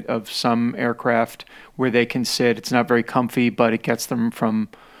cockpit of some aircraft where they can sit. It's not very comfy, but it gets them from,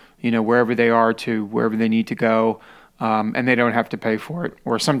 wherever they are to wherever they need to go, and they don't have to pay for it.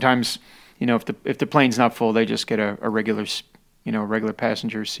 Or sometimes, if the plane's not full, they just get a regular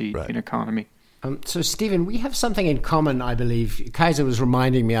passenger seat in economy. So, Stephen, we have something in common, I believe. Kaiser was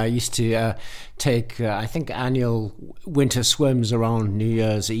reminding me I used to take, I think, annual winter swims around New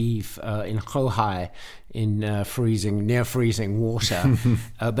Year's Eve in Hohai in near freezing water.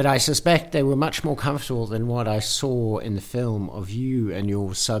 But I suspect they were much more comfortable than what I saw in the film of you and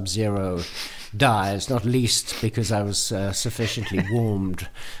your Sub-Zero dives, not least because I was sufficiently warmed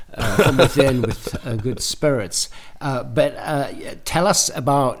from within with good spirits. But tell us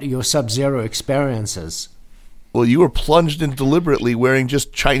about your Sub-Zero experiences. Well, you were plunged in deliberately wearing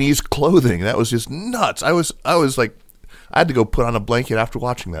just Chinese clothing. That was just nuts. I was like, I had to go put on a blanket after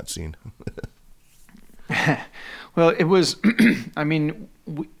watching that scene. Well, it was, I mean,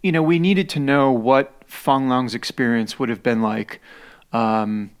 we needed to know what Fong Long's experience would have been like.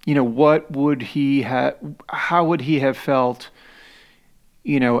 What would he have, how would he have felt,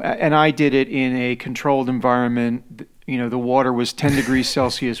 and I did it in a controlled environment. The water was 10 degrees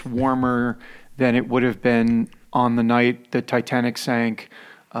Celsius warmer than it would have been on the night the Titanic sank.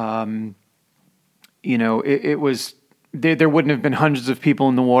 It was, there wouldn't have been hundreds of people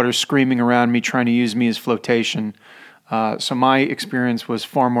in the water screaming around me, trying to use me as flotation. So my experience was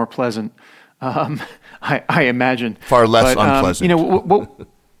far more pleasant. I imagine far less unpleasant.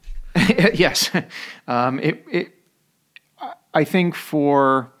 Yes. I think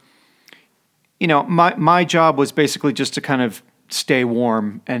for my job was basically just to kind of stay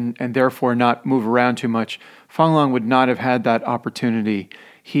warm and therefore not move around too much. Fong Long would not have had that opportunity.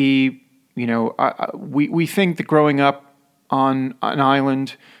 He, we think that growing up on an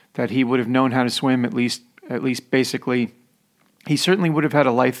island that he would have known how to swim at least basically. He certainly would have had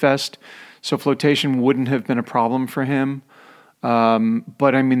a life vest. So flotation wouldn't have been a problem for him.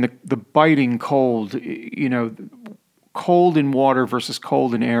 But I mean, the biting cold, cold in water versus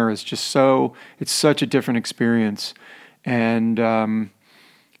cold in air is just it's such a different experience. And,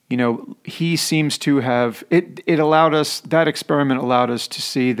 he seems to have, that experiment allowed us to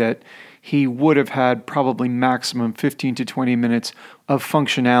see that he would have had probably maximum 15 to 20 minutes of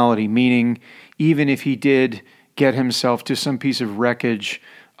functionality, meaning even if he did get himself to some piece of wreckage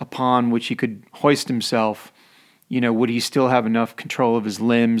upon which he could hoist himself, would he still have enough control of his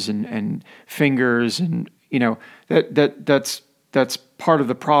limbs and fingers? And, that's part of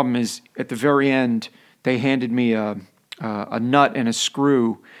the problem is at the very end, they handed me a nut and a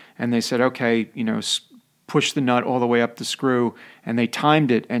screw and they said, okay, push the nut all the way up the screw, and they timed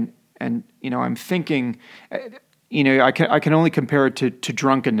it. And I'm thinking, I can only compare it to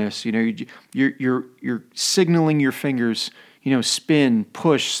drunkenness. You're signaling your fingers, spin,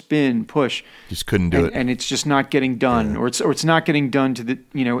 push. Just couldn't do it, and it's just not getting done, or it's not getting done to the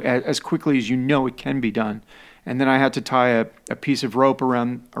as quickly as it can be done. And then I had to tie a piece of rope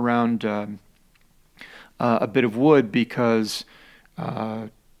around a bit of wood because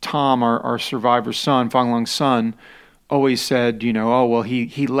Tom, our survivor's son, Fong Long's son, always said,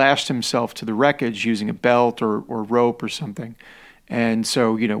 he lashed himself to the wreckage using a belt or rope or something. And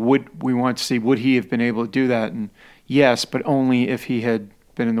so, we want to see, would he have been able to do that? And yes, but only if he had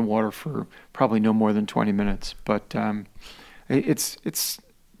been in the water for probably no more than 20 minutes. But it's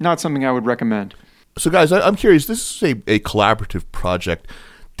not something I would recommend. So guys, I'm curious, this is a collaborative project.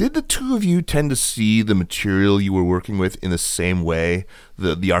 Did the two of you tend to see the material you were working with in the same way,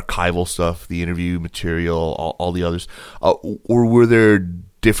 the archival stuff, the interview material, all the others, or were there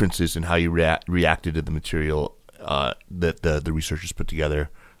differences in how you reacted to the material that the researchers put together,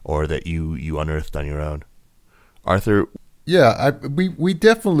 or that you unearthed on your own? Arthur? Yeah, we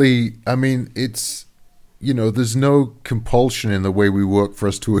definitely. I mean, it's there's no compulsion in the way we work for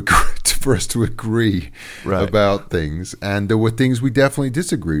us to agree right. about things, and there were things we definitely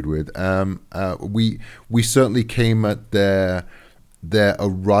disagreed with. We certainly came at their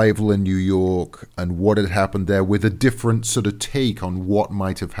arrival in New York and what had happened there with a different sort of take on what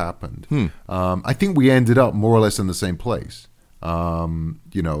might have happened. I think we ended up more or less in the same place,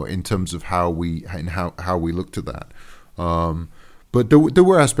 in terms of how we looked at that. But there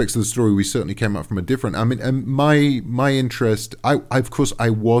were aspects of the story we certainly came up from a different. I mean, and my interest. I of course I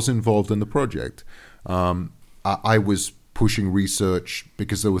was involved in the project. I was pushing research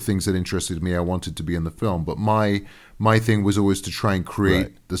because there were things that interested me. I wanted to be in the film, but my thing was always to try and create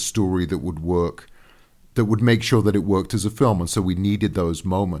right. the story that would work, that would make sure that it worked as a film. And so we needed those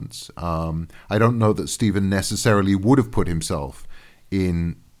moments. I don't know that Stephen necessarily would have put himself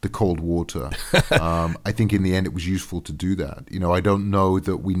in the cold water. I think in the end it was useful to do that. I don't know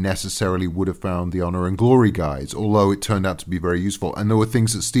that we necessarily would have found the Honor and Glory guides, although it turned out to be very useful. And there were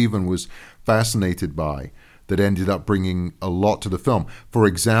things that Stephen was fascinated by that ended up bringing a lot to the film. For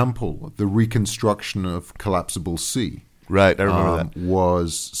example, the reconstruction of Collapsible Sea. Right, I remember that.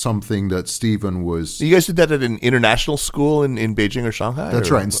 Was something that Stephen was... You guys did that at an international school in Beijing or Shanghai?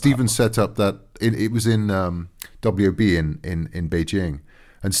 That's right, and Stephen set up that... It was in WOB in Beijing,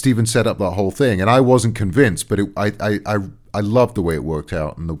 and Stephen set up that whole thing, and I wasn't convinced, but I loved the way it worked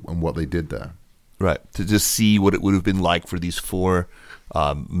out and what they did there. Right, to just see what it would have been like for these four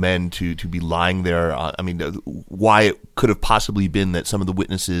men to be lying there. Why it could have possibly been that some of the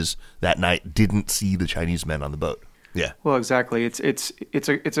witnesses that night didn't see the Chinese men on the boat. Yeah. Well, exactly. It's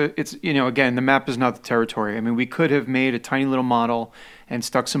again, the map is not the territory. I mean, we could have made a tiny little model and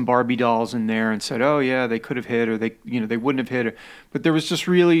stuck some Barbie dolls in there and said, oh yeah, they could have hit, or they wouldn't have hit. But there was just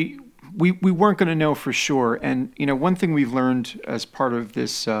really, we weren't going to know for sure. And one thing we've learned as part of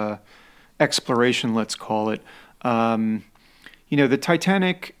this exploration, let's call it, the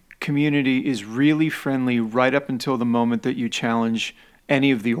Titanic community is really friendly right up until the moment that you challenge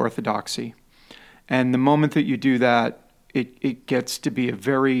any of the orthodoxy. And the moment that you do that, it gets to be a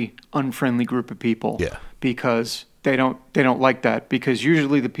very unfriendly group of people. Yeah. Because they don't like that. Because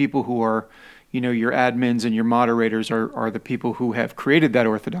usually the people who are, your admins and your moderators are the people who have created that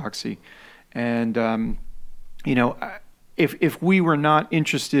orthodoxy. And if we were not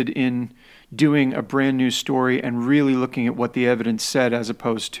interested in doing a brand new story and really looking at what the evidence said, as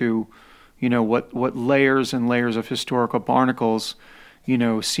opposed to, what layers and layers of historical barnacles,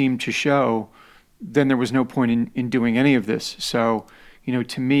 seem to show, then there was no point in doing any of this. So,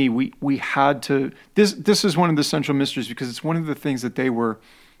 to me, we had to. This is one of the central mysteries, because it's one of the things that they were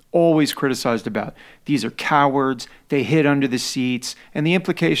always criticized about. These are cowards. They hid under the seats, and the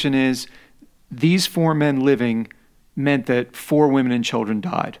implication is these four men living meant that 4 women and children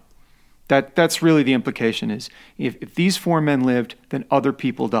died. That's really the implication, is if these 4 men lived, then other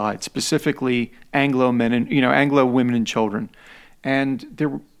people died, specifically Anglo men and Anglo women and children.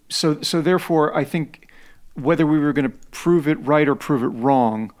 And so therefore, I think whether we were going to prove it right or prove it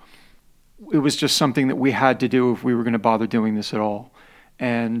wrong, it was just something that we had to do if we were going to bother doing this at all.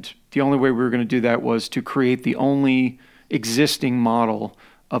 And the only way we were going to do that was to create the only existing model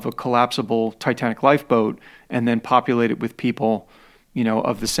of a collapsible Titanic lifeboat and then populate it with people,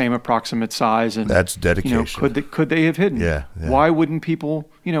 of the same approximate size. And that's dedication. Could they have hidden? Yeah. Why wouldn't people?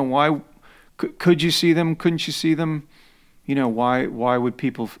 Why could you see them? Couldn't you see them? Why would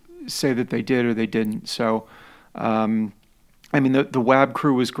people say that they did or they didn't? So, the WAB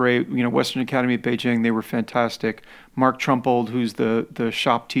crew was great. Western Academy of Beijing, they were fantastic. Mark Trumpold, who's the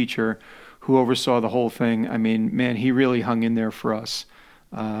shop teacher who oversaw the whole thing, he really hung in there for us.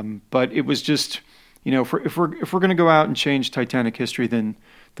 But it was just, if we're going to go out and change Titanic history, then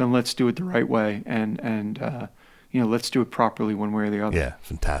let's do it the right way, and let's do it properly one way or the other. Yeah,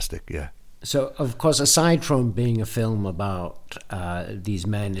 fantastic. Yeah. So, of course, aside from being a film about these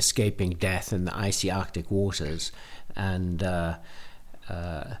men escaping death in the icy Arctic waters and a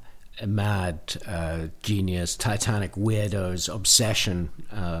mad genius Titanic weirdos' obsession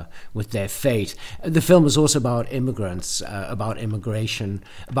with their fate, the film is also about immigrants, about immigration,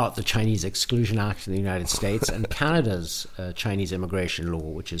 about the Chinese Exclusion Act in the United States and Canada's Chinese immigration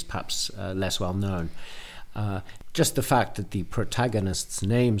law, which is perhaps less well known. Just the fact that the protagonists'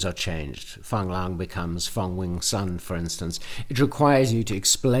 names are changed, Fang Lang becomes Fang Wing Sun, for instance, it requires you to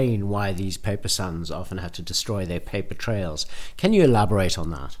explain why these paper sons often had to destroy their paper trails. Can you elaborate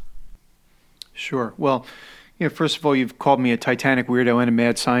on that? Sure. Well, first of all, you've called me a Titanic weirdo and a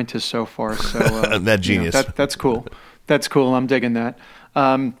mad scientist so far. So that genius. That's cool. That's cool. I'm digging that.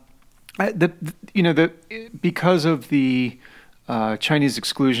 Because of the Chinese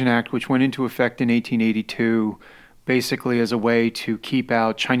Exclusion Act, which went into effect in 1882, basically as a way to keep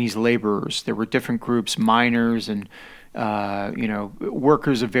out Chinese laborers. There were different groups, miners and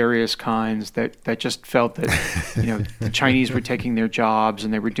workers of various kinds that just felt that the Chinese were taking their jobs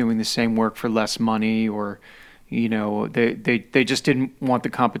and they were doing the same work for less money, or they just didn't want the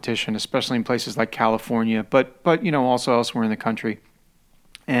competition, especially in places like California, but also elsewhere in the country.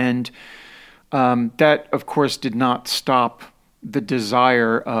 And that, of course, did not stop the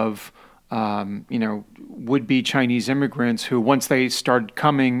desire of would-be Chinese immigrants who, once they started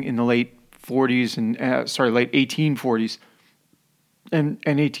coming in the late 1840s and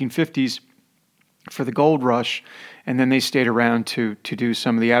 1850s for the gold rush, and then they stayed around to do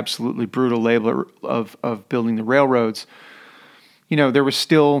some of the absolutely brutal labor of building the railroads. There was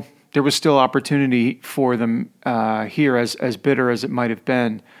still opportunity for them here, as bitter as it might have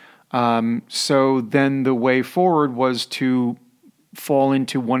been. So then the way forward was to fall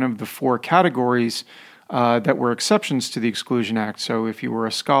into one of the 4 categories that were exceptions to the Exclusion Act. So if you were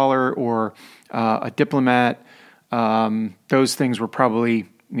a scholar or a diplomat, those things were probably,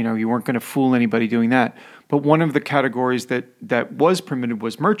 you weren't going to fool anybody doing that. But one of the categories that was permitted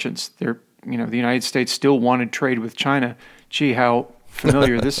was merchants. The United States still wanted trade with China. Gee, how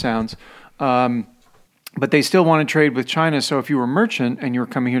familiar this sounds. But they still wanted trade with China. So if you were a merchant and you were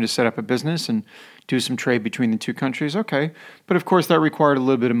coming here to set up a business and do some trade between the two countries, okay. But of course, that required a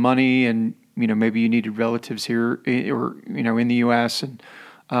little bit of money, and maybe you needed relatives here or in the U.S. And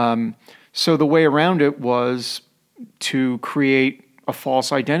so the way around it was to create a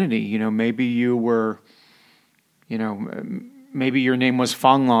false identity. Maybe you were, maybe your name was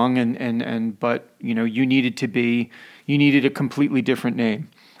Fang Long, but you needed a completely different name.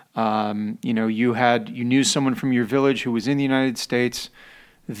 You knew someone from your village who was in the United States.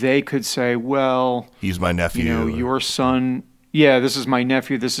 They could say, well, he's my nephew. Your son. Yeah, this is my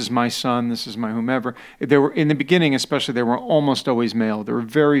nephew. This is my son. This is my whomever. There were in the beginning, especially, they were almost always male. There were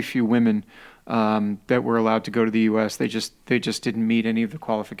very few women that were allowed to go to the U.S. They just didn't meet any of the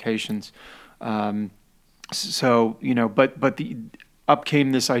qualifications. Up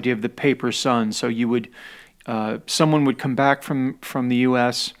came this idea of the paper son. So you would, someone would come back from the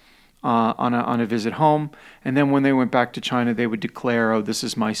U.S. On a visit home, and then when they went back to China, they would declare, "Oh, this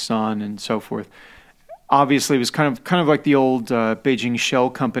is my son," and so forth. Obviously, it was kind of like the old Beijing shell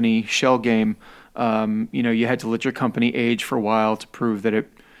company shell game. You had to let your company age for a while to prove that it,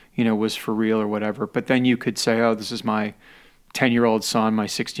 was for real or whatever. But then you could say, "Oh, this is my 10-year-old son, my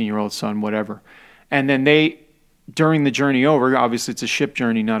 16-year-old son, whatever." And then during the journey over, obviously it's a ship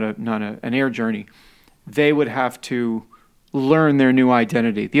journey, not an air journey. They would have to learn their new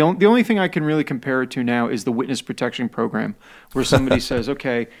identity. The only thing I can really compare it to now is the witness protection program, where somebody says,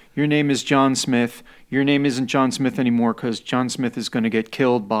 okay, your name is John Smith. Your name isn't John Smith anymore because John Smith is going to get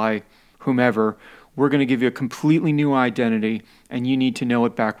killed by whomever. We're going to give you a completely new identity, and you need to know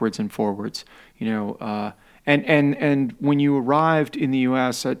it backwards and forwards. And when you arrived in the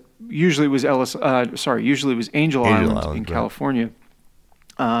U.S., usually it was Angel Island in California.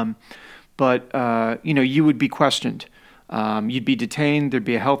 You would be questioned. You'd be detained, there'd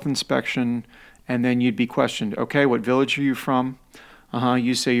be a health inspection, and then you'd be questioned. Okay, what village are you from?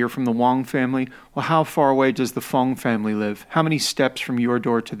 You say you're from the Wang family. Well, how far away does the Feng family live? How many steps from your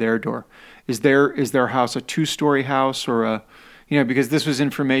door to their door? Is their house a 2-story house or because this was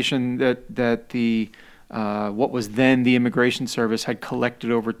information that the what was then the Immigration Service had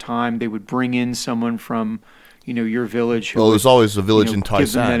collected over time. They would bring in someone from, your village. Well, there's always a village in Taisan,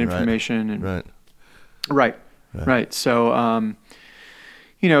 give them that information. Right. Right. So, and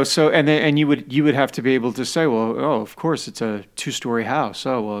you would have to be able to say, well, oh, of course it's a 2-story house.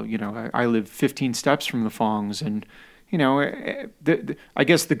 Oh, well, I live 15 steps from the Fongs, and I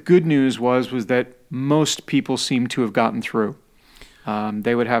guess the good news was that most people seemed to have gotten through.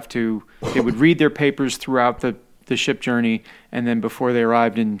 They would read their papers throughout the ship journey, and then before they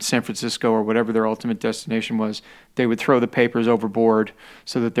arrived in San Francisco or whatever their ultimate destination was, they would throw the papers overboard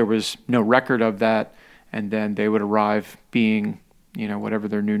so that there was no record of that. And then they would arrive being, whatever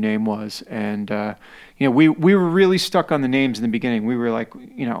their new name was. And, we were really stuck on the names in the beginning. We were like,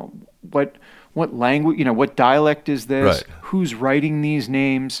 what language, what dialect is this? Right. Who's writing these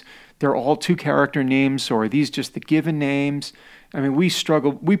names? They're all 2-character names, or are these just the given names? I mean, we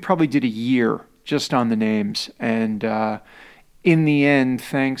struggled. We probably did a year just on the names. And in the end,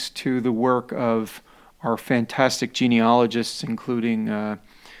 thanks to the work of our fantastic genealogists, including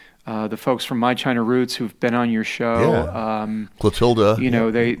the folks from My China Roots who've been on your show, Clotilda.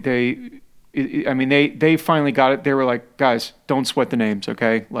 They finally got it. They were like, guys, don't sweat the names,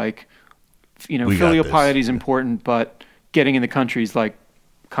 okay? Like, filial piety is important, but getting in the country is like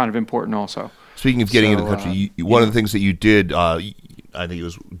kind of important also. Speaking of getting into the country, one of the things that you did, I think it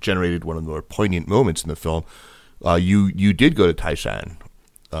was generated one of the more poignant moments in the film. You did go to Taishan,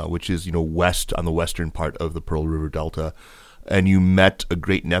 which is west on the western part of the Pearl River Delta. And you met a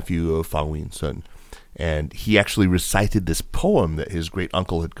great nephew of Fang Weizun, and he actually recited this poem that his great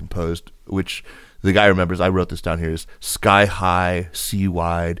uncle had composed, which the guy remembers. I wrote this down here: is sky high, sea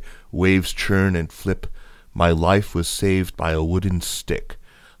wide, waves churn and flip. My life was saved by a wooden stick.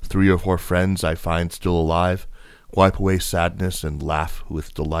 3 or 4 friends I find still alive. Wipe away sadness and laugh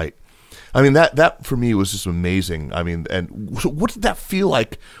with delight. I mean, that for me was just amazing. I mean, and what did that feel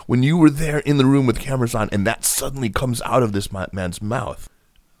like when you were there in the room with cameras on, and that suddenly comes out of this man's mouth?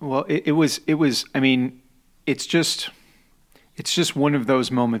 Well, it was. I mean, it's just one of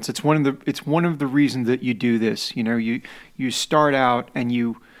those moments. It's one of the reasons that you do this. You start out and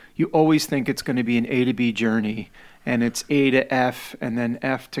you always think it's going to be an A to B journey, and it's A to F, and then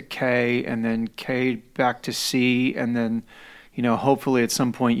F to K, and then K back to C, and then hopefully at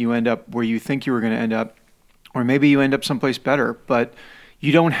some point you end up where you think you were going to end up, or maybe you end up someplace better. But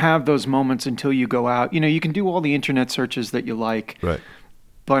you don't have those moments until you go out. You can do all the internet searches that you like, Right.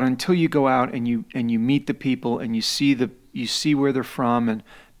 but until you go out and you meet the people and you see where they're from, and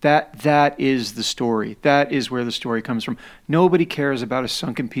that is the story. That is where the story comes from. Nobody cares about a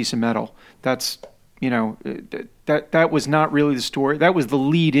sunken piece of metal. That's that was not really the story. That was the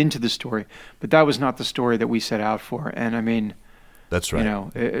lead into the story, but that was not the story that we set out for. And I mean, that's right.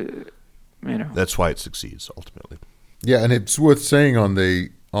 That's why it succeeds ultimately. Yeah, and it's worth saying on the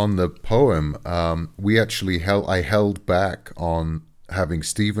poem, we actually I held back on having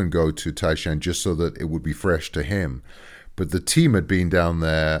Stephen go to Taishan just so that it would be fresh to him. But the team had been down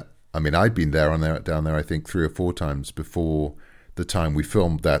there. I mean, I'd been down there, I think 3 or 4 times before the time we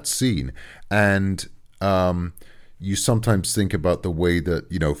filmed that scene. And you sometimes think about the way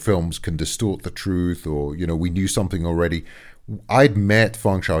that, films can distort the truth, or, we knew something already. I'd met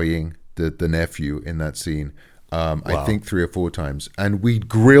Fang Xiaoying, the nephew, in that scene, wow. I think 3 or 4 times. And we'd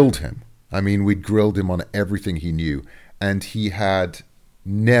grilled him. I mean, we'd grilled him on everything he knew. And he had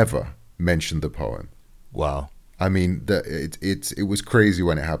never mentioned the poem. Wow. I mean, it was crazy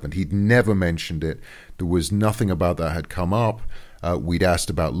when it happened. He'd never mentioned it. There was nothing about that had come up. We'd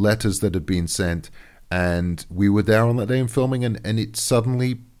asked about letters that had been sent, and we were there on that day in filming, and it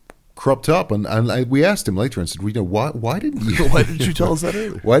suddenly cropped up. And we asked him later and said, why didn't you? Why didn't you tell us that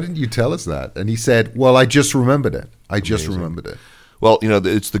earlier? Why didn't you tell us that? And he said, well, I just remembered it. Remembered it. Well,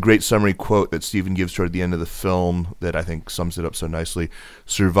 it's the great summary quote that Stephen gives toward the end of the film that I think sums it up so nicely.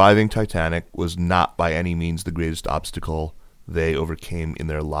 Surviving Titanic was not by any means the greatest obstacle they overcame in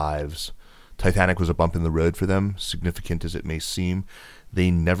their lives. Titanic was a bump in the road for them, significant as it may seem.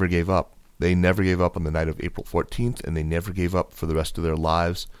 They never gave up. They never gave up on the night of April 14th, and they never gave up for the rest of their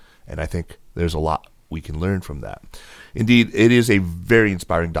lives. And I think there's a lot we can learn from that. Indeed, it is a very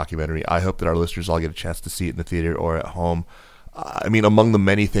inspiring documentary. I hope that our listeners all get a chance to see it in the theater or at home. I mean, among the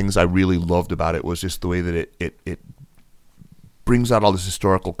many things I really loved about it was just the way that it brings out all this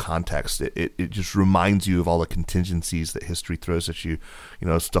historical context. It just reminds you of all the contingencies that history throws at you.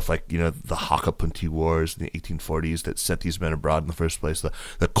 Stuff like, the Hakapunti Wars in the 1840s that sent these men abroad in the first place,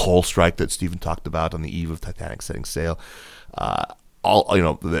 the coal strike that Stephen talked about on the eve of Titanic setting sail, that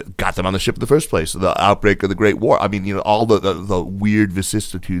got them on the ship in the first place, the outbreak of the Great War. I mean, all the weird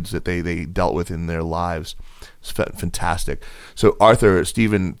vicissitudes that they dealt with in their lives. It's fantastic. So, Arthur,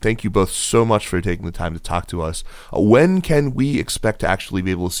 Stephen, thank you both so much for taking the time to talk to us. When can we expect to actually be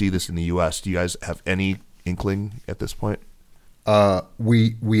able to see this in the U.S.? Do you guys have any inkling at this point?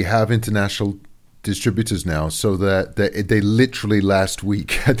 We have international distributors now, so that they literally last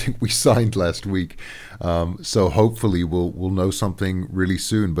week, I think we signed last week. So hopefully we'll know something really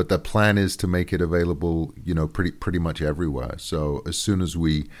soon. But the plan is to make it available, pretty much everywhere. So as soon as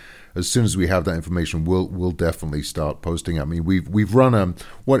we have that information, we'll definitely start posting. I mean, we've run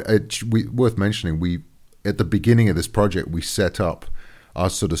worth mentioning. We at the beginning of this project we set up our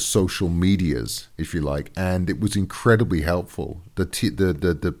sort of social medias, if you like, and it was incredibly helpful. The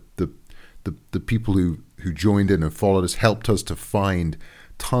people who joined in and followed us helped us to find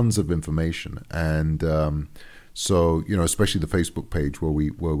tons of information, and so especially the Facebook page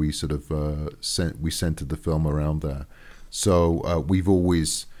where we sort of centered the film around there. So we've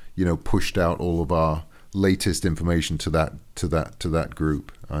always pushed out all of our latest information to that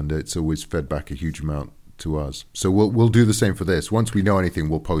group, and it's always fed back a huge amount to us. So we'll do the same for this. Once we know anything,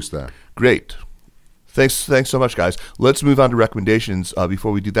 we'll post that. Great. Thanks so much, guys. Let's move on to recommendations.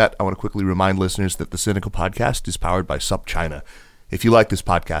 Before we do that, I want to quickly remind listeners that the Cynical Podcast is powered by SupChina. If you like this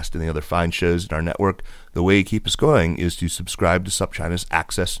podcast and the other fine shows in our network, the way you keep us going is to subscribe to SupChina's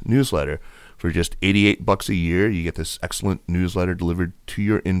Access newsletter. For just $88 a year, you get this excellent newsletter delivered to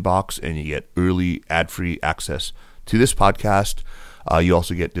your inbox, and you get early ad-free access to this podcast. You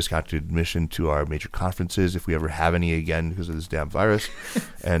also get discounted admission to our major conferences if we ever have any again because of this damn virus,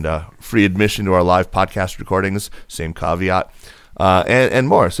 and free admission to our live podcast recordings, same caveat, and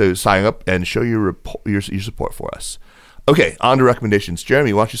more. So sign up and show your support for us. Okay, on to recommendations.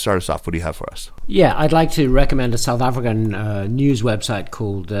 Jeremy, why don't you start us off? What do you have for us? Yeah, I'd like to recommend a South African news website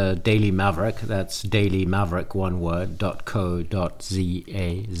called Daily Maverick. That's Daily Maverick, one word, .co.za,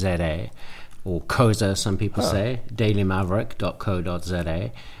 or COZA, some people say,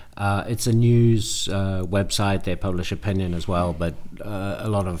 dailymaverick.co.za. It's a news website. They publish opinion as well, but a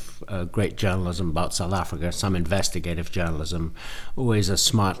lot of great journalism about South Africa, some investigative journalism, always a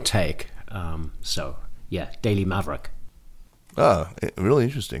smart take. So, yeah, Daily Maverick. Oh, really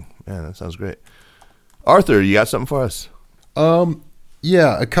interesting. Man, that sounds great. Arthur, you got something for us?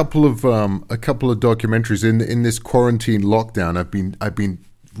 Yeah, a couple of documentaries in this quarantine lockdown. I've been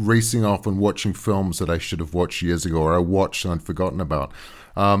racing off and watching films that I should have watched years ago, or I watched and I'd forgotten about.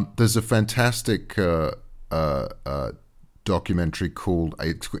 There's a fantastic documentary called,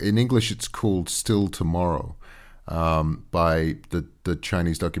 in English it's called Still Tomorrow, by the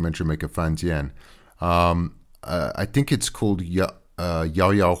Chinese documentary maker Fan Jian. I think it's called Yao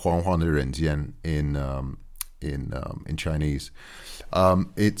Yao Huang Huang de Ren Jian in Chinese.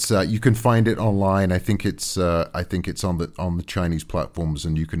 It's you can find it online. I think it's on the Chinese platforms,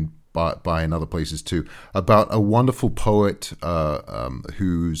 and you can buy in other places too. About a wonderful poet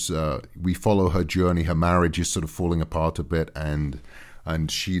who's we follow her journey. Her marriage is sort of falling apart a bit, and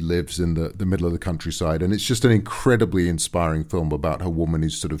she lives in the middle of the countryside. And it's just an incredibly inspiring film about a woman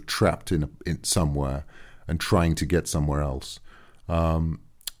who's sort of trapped in somewhere and trying to get somewhere else. I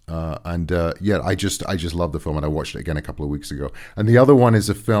just love the film, and I watched it again a couple of weeks ago. And the other one is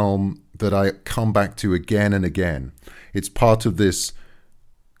a film that I come back to again and again. It's part of this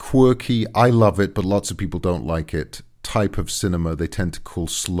quirky, I love it, but lots of people don't like it, type of cinema they tend to call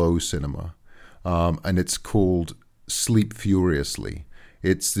slow cinema. And it's called Sleep Furiously.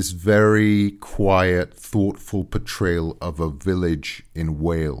 It's this very quiet, thoughtful portrayal of a village in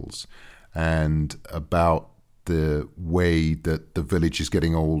Wales, and about the way that the village is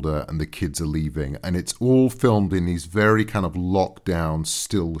getting older and the kids are leaving. And it's all filmed in these very kind of locked down,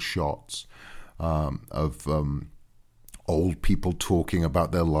 still shots of old people talking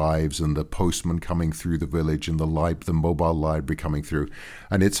about their lives, and the postman coming through the village, and the mobile library coming through.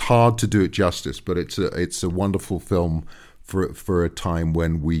 And it's hard to do it justice, but it's a wonderful film for a time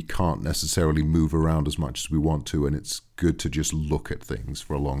when we can't necessarily move around as much as we want to, and it's good to just look at things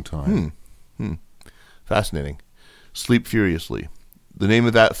for a long time. Fascinating. Sleep Furiously. The name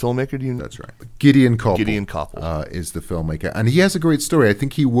of that filmmaker? That's right. Gideon Koppel. Gideon Koppel is the filmmaker, and he has a great story. I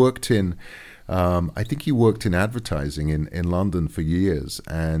think he worked in advertising in London for years,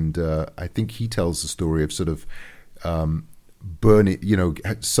 and I think he tells the story of sort of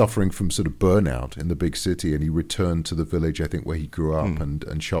suffering from sort of burnout in the big city, and he returned to the village, I think, where he grew up,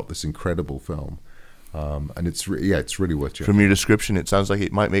 and shot this incredible film. And it's really worth checking. From your description, it sounds like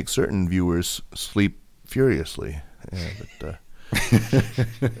it might make certain viewers sleep furiously. Yeah, but,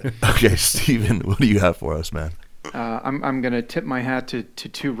 okay, Stephen, what do you have for us, man? I'm going to tip my hat to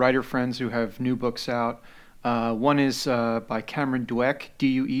two writer friends who have new books out. One is by Cameron Dweck,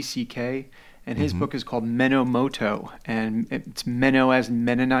 Dueck, and his book is called Menno Moto, and it's Menno as in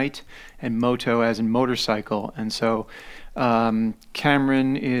Mennonite and Moto as in motorcycle. And so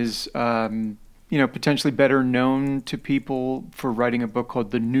Cameron is potentially better known to people for writing a book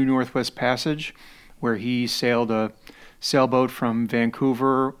called The New Northwest Passage, where he sailed a sailboat from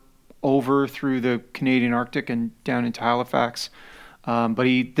Vancouver over through the Canadian Arctic and down into Halifax. But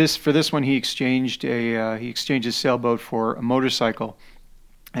for this one he exchanged his sailboat for a motorcycle,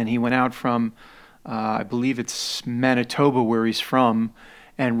 and he went out from I believe it's Manitoba, where he's from,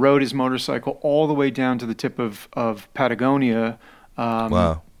 and rode his motorcycle all the way down to the tip of Patagonia.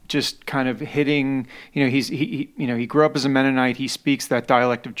 Wow. Just kind of hitting, he grew up as a Mennonite. He speaks that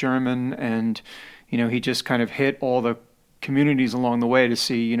dialect of German, and he just kind of hit all the communities along the way to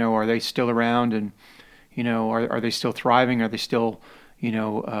see, are they still around, and are they still thriving? Are they still,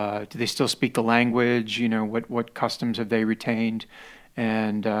 do they still speak the language? What customs have they retained?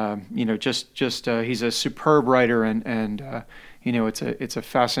 And he's a superb writer, and it's a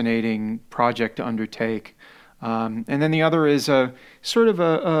fascinating project to undertake. And then the other is a sort of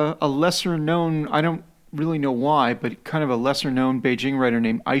a lesser known, I don't really know why, but kind of a lesser known Beijing writer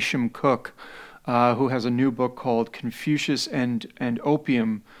named Isham Cook, who has a new book called Confucius and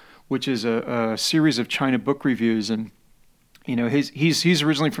Opium, which is a series of China book reviews. And he's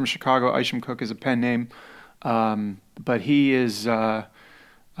originally from Chicago. Isham Cook is a pen name, but he is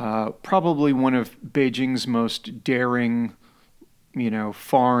probably one of Beijing's most daring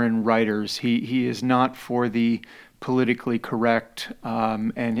foreign writers. He is not for the politically correct,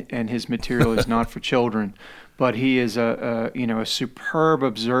 and his material is not for children, but he is a superb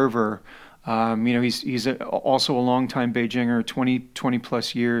observer. He's also a longtime Beijinger, 20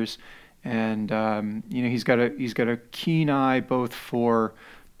 plus years, and he's got a keen eye both for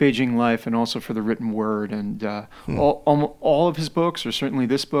Beijing life and also for the written word. And all of his books, or certainly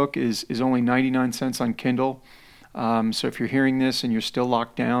this book, is only 99 cents on Kindle. So if you're hearing this and you're still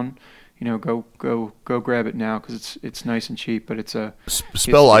locked down, go grab it now, because it's nice and cheap. But it's a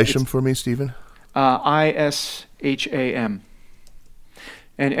spell Isham for me, Stephen. Isham.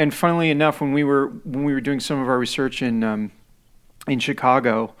 And funnily enough, when we were doing some of our research in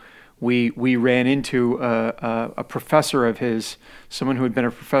Chicago, we ran into a professor of his, someone who had been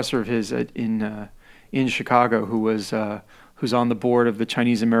a professor of his in Chicago, who who's on the board of the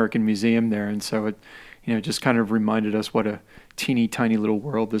Chinese American Museum there, and so it, just kind of reminded us what a teeny tiny little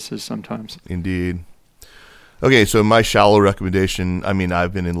world this is sometimes. Indeed. Okay, so my shallow recommendation, I mean,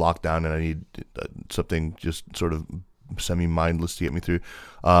 I've been in lockdown and I need something just sort of semi-mindless to get me through.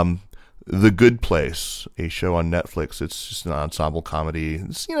 The Good Place, a show on Netflix. It's just an ensemble comedy.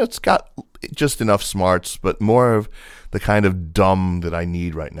 It's got just enough smarts, but more of the kind of dumb that I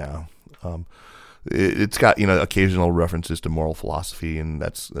need right now. It's got, occasional references to moral philosophy, and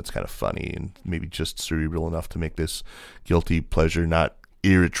that's kind of funny and maybe just cerebral enough to make this guilty pleasure not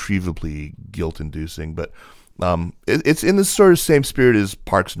irretrievably guilt-inducing, but it's in the sort of same spirit as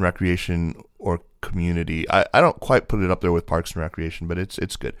Parks and Recreation or Community. I don't quite put it up there with Parks and Recreation, but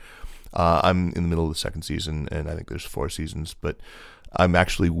it's good. I'm in the middle of the second season, and I think there's 4 seasons, but I'm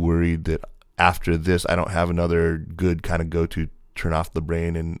actually worried that after this, I don't have another good kind of go-to turn off the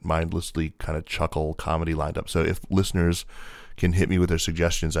brain and mindlessly kind of chuckle comedy lined up. So if listeners can hit me with their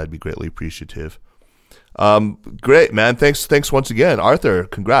suggestions, I'd be greatly appreciative. Great, man. Thanks once again. Arthur,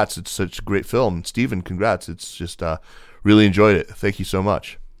 congrats. It's such a great film. Stephen, congrats. It's just really enjoyed it. Thank you so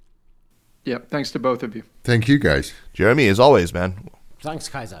much. Yeah, thanks to both of you. Thank you, guys. Jeremy, as always, man. Thanks,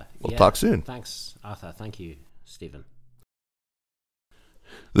 Kaiser. We'll talk soon. Thanks, Arthur. Thank you, Stephen.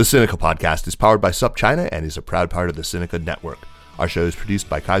 The Sinica Podcast is powered by SupChina and is a proud part of the Sinica Network. Our show is produced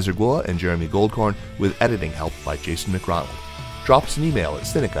by Kaiser Guo and Jeremy Goldkorn with editing help by Jason McRonald. Drop us an email at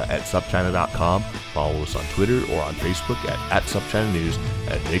sinica@supchina.com, follow us on Twitter or on Facebook at SupChina News,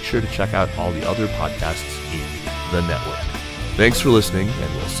 and make sure to check out all the other podcasts in the network. Thanks for listening,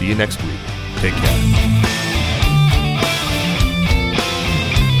 and we'll see you next week. Take care.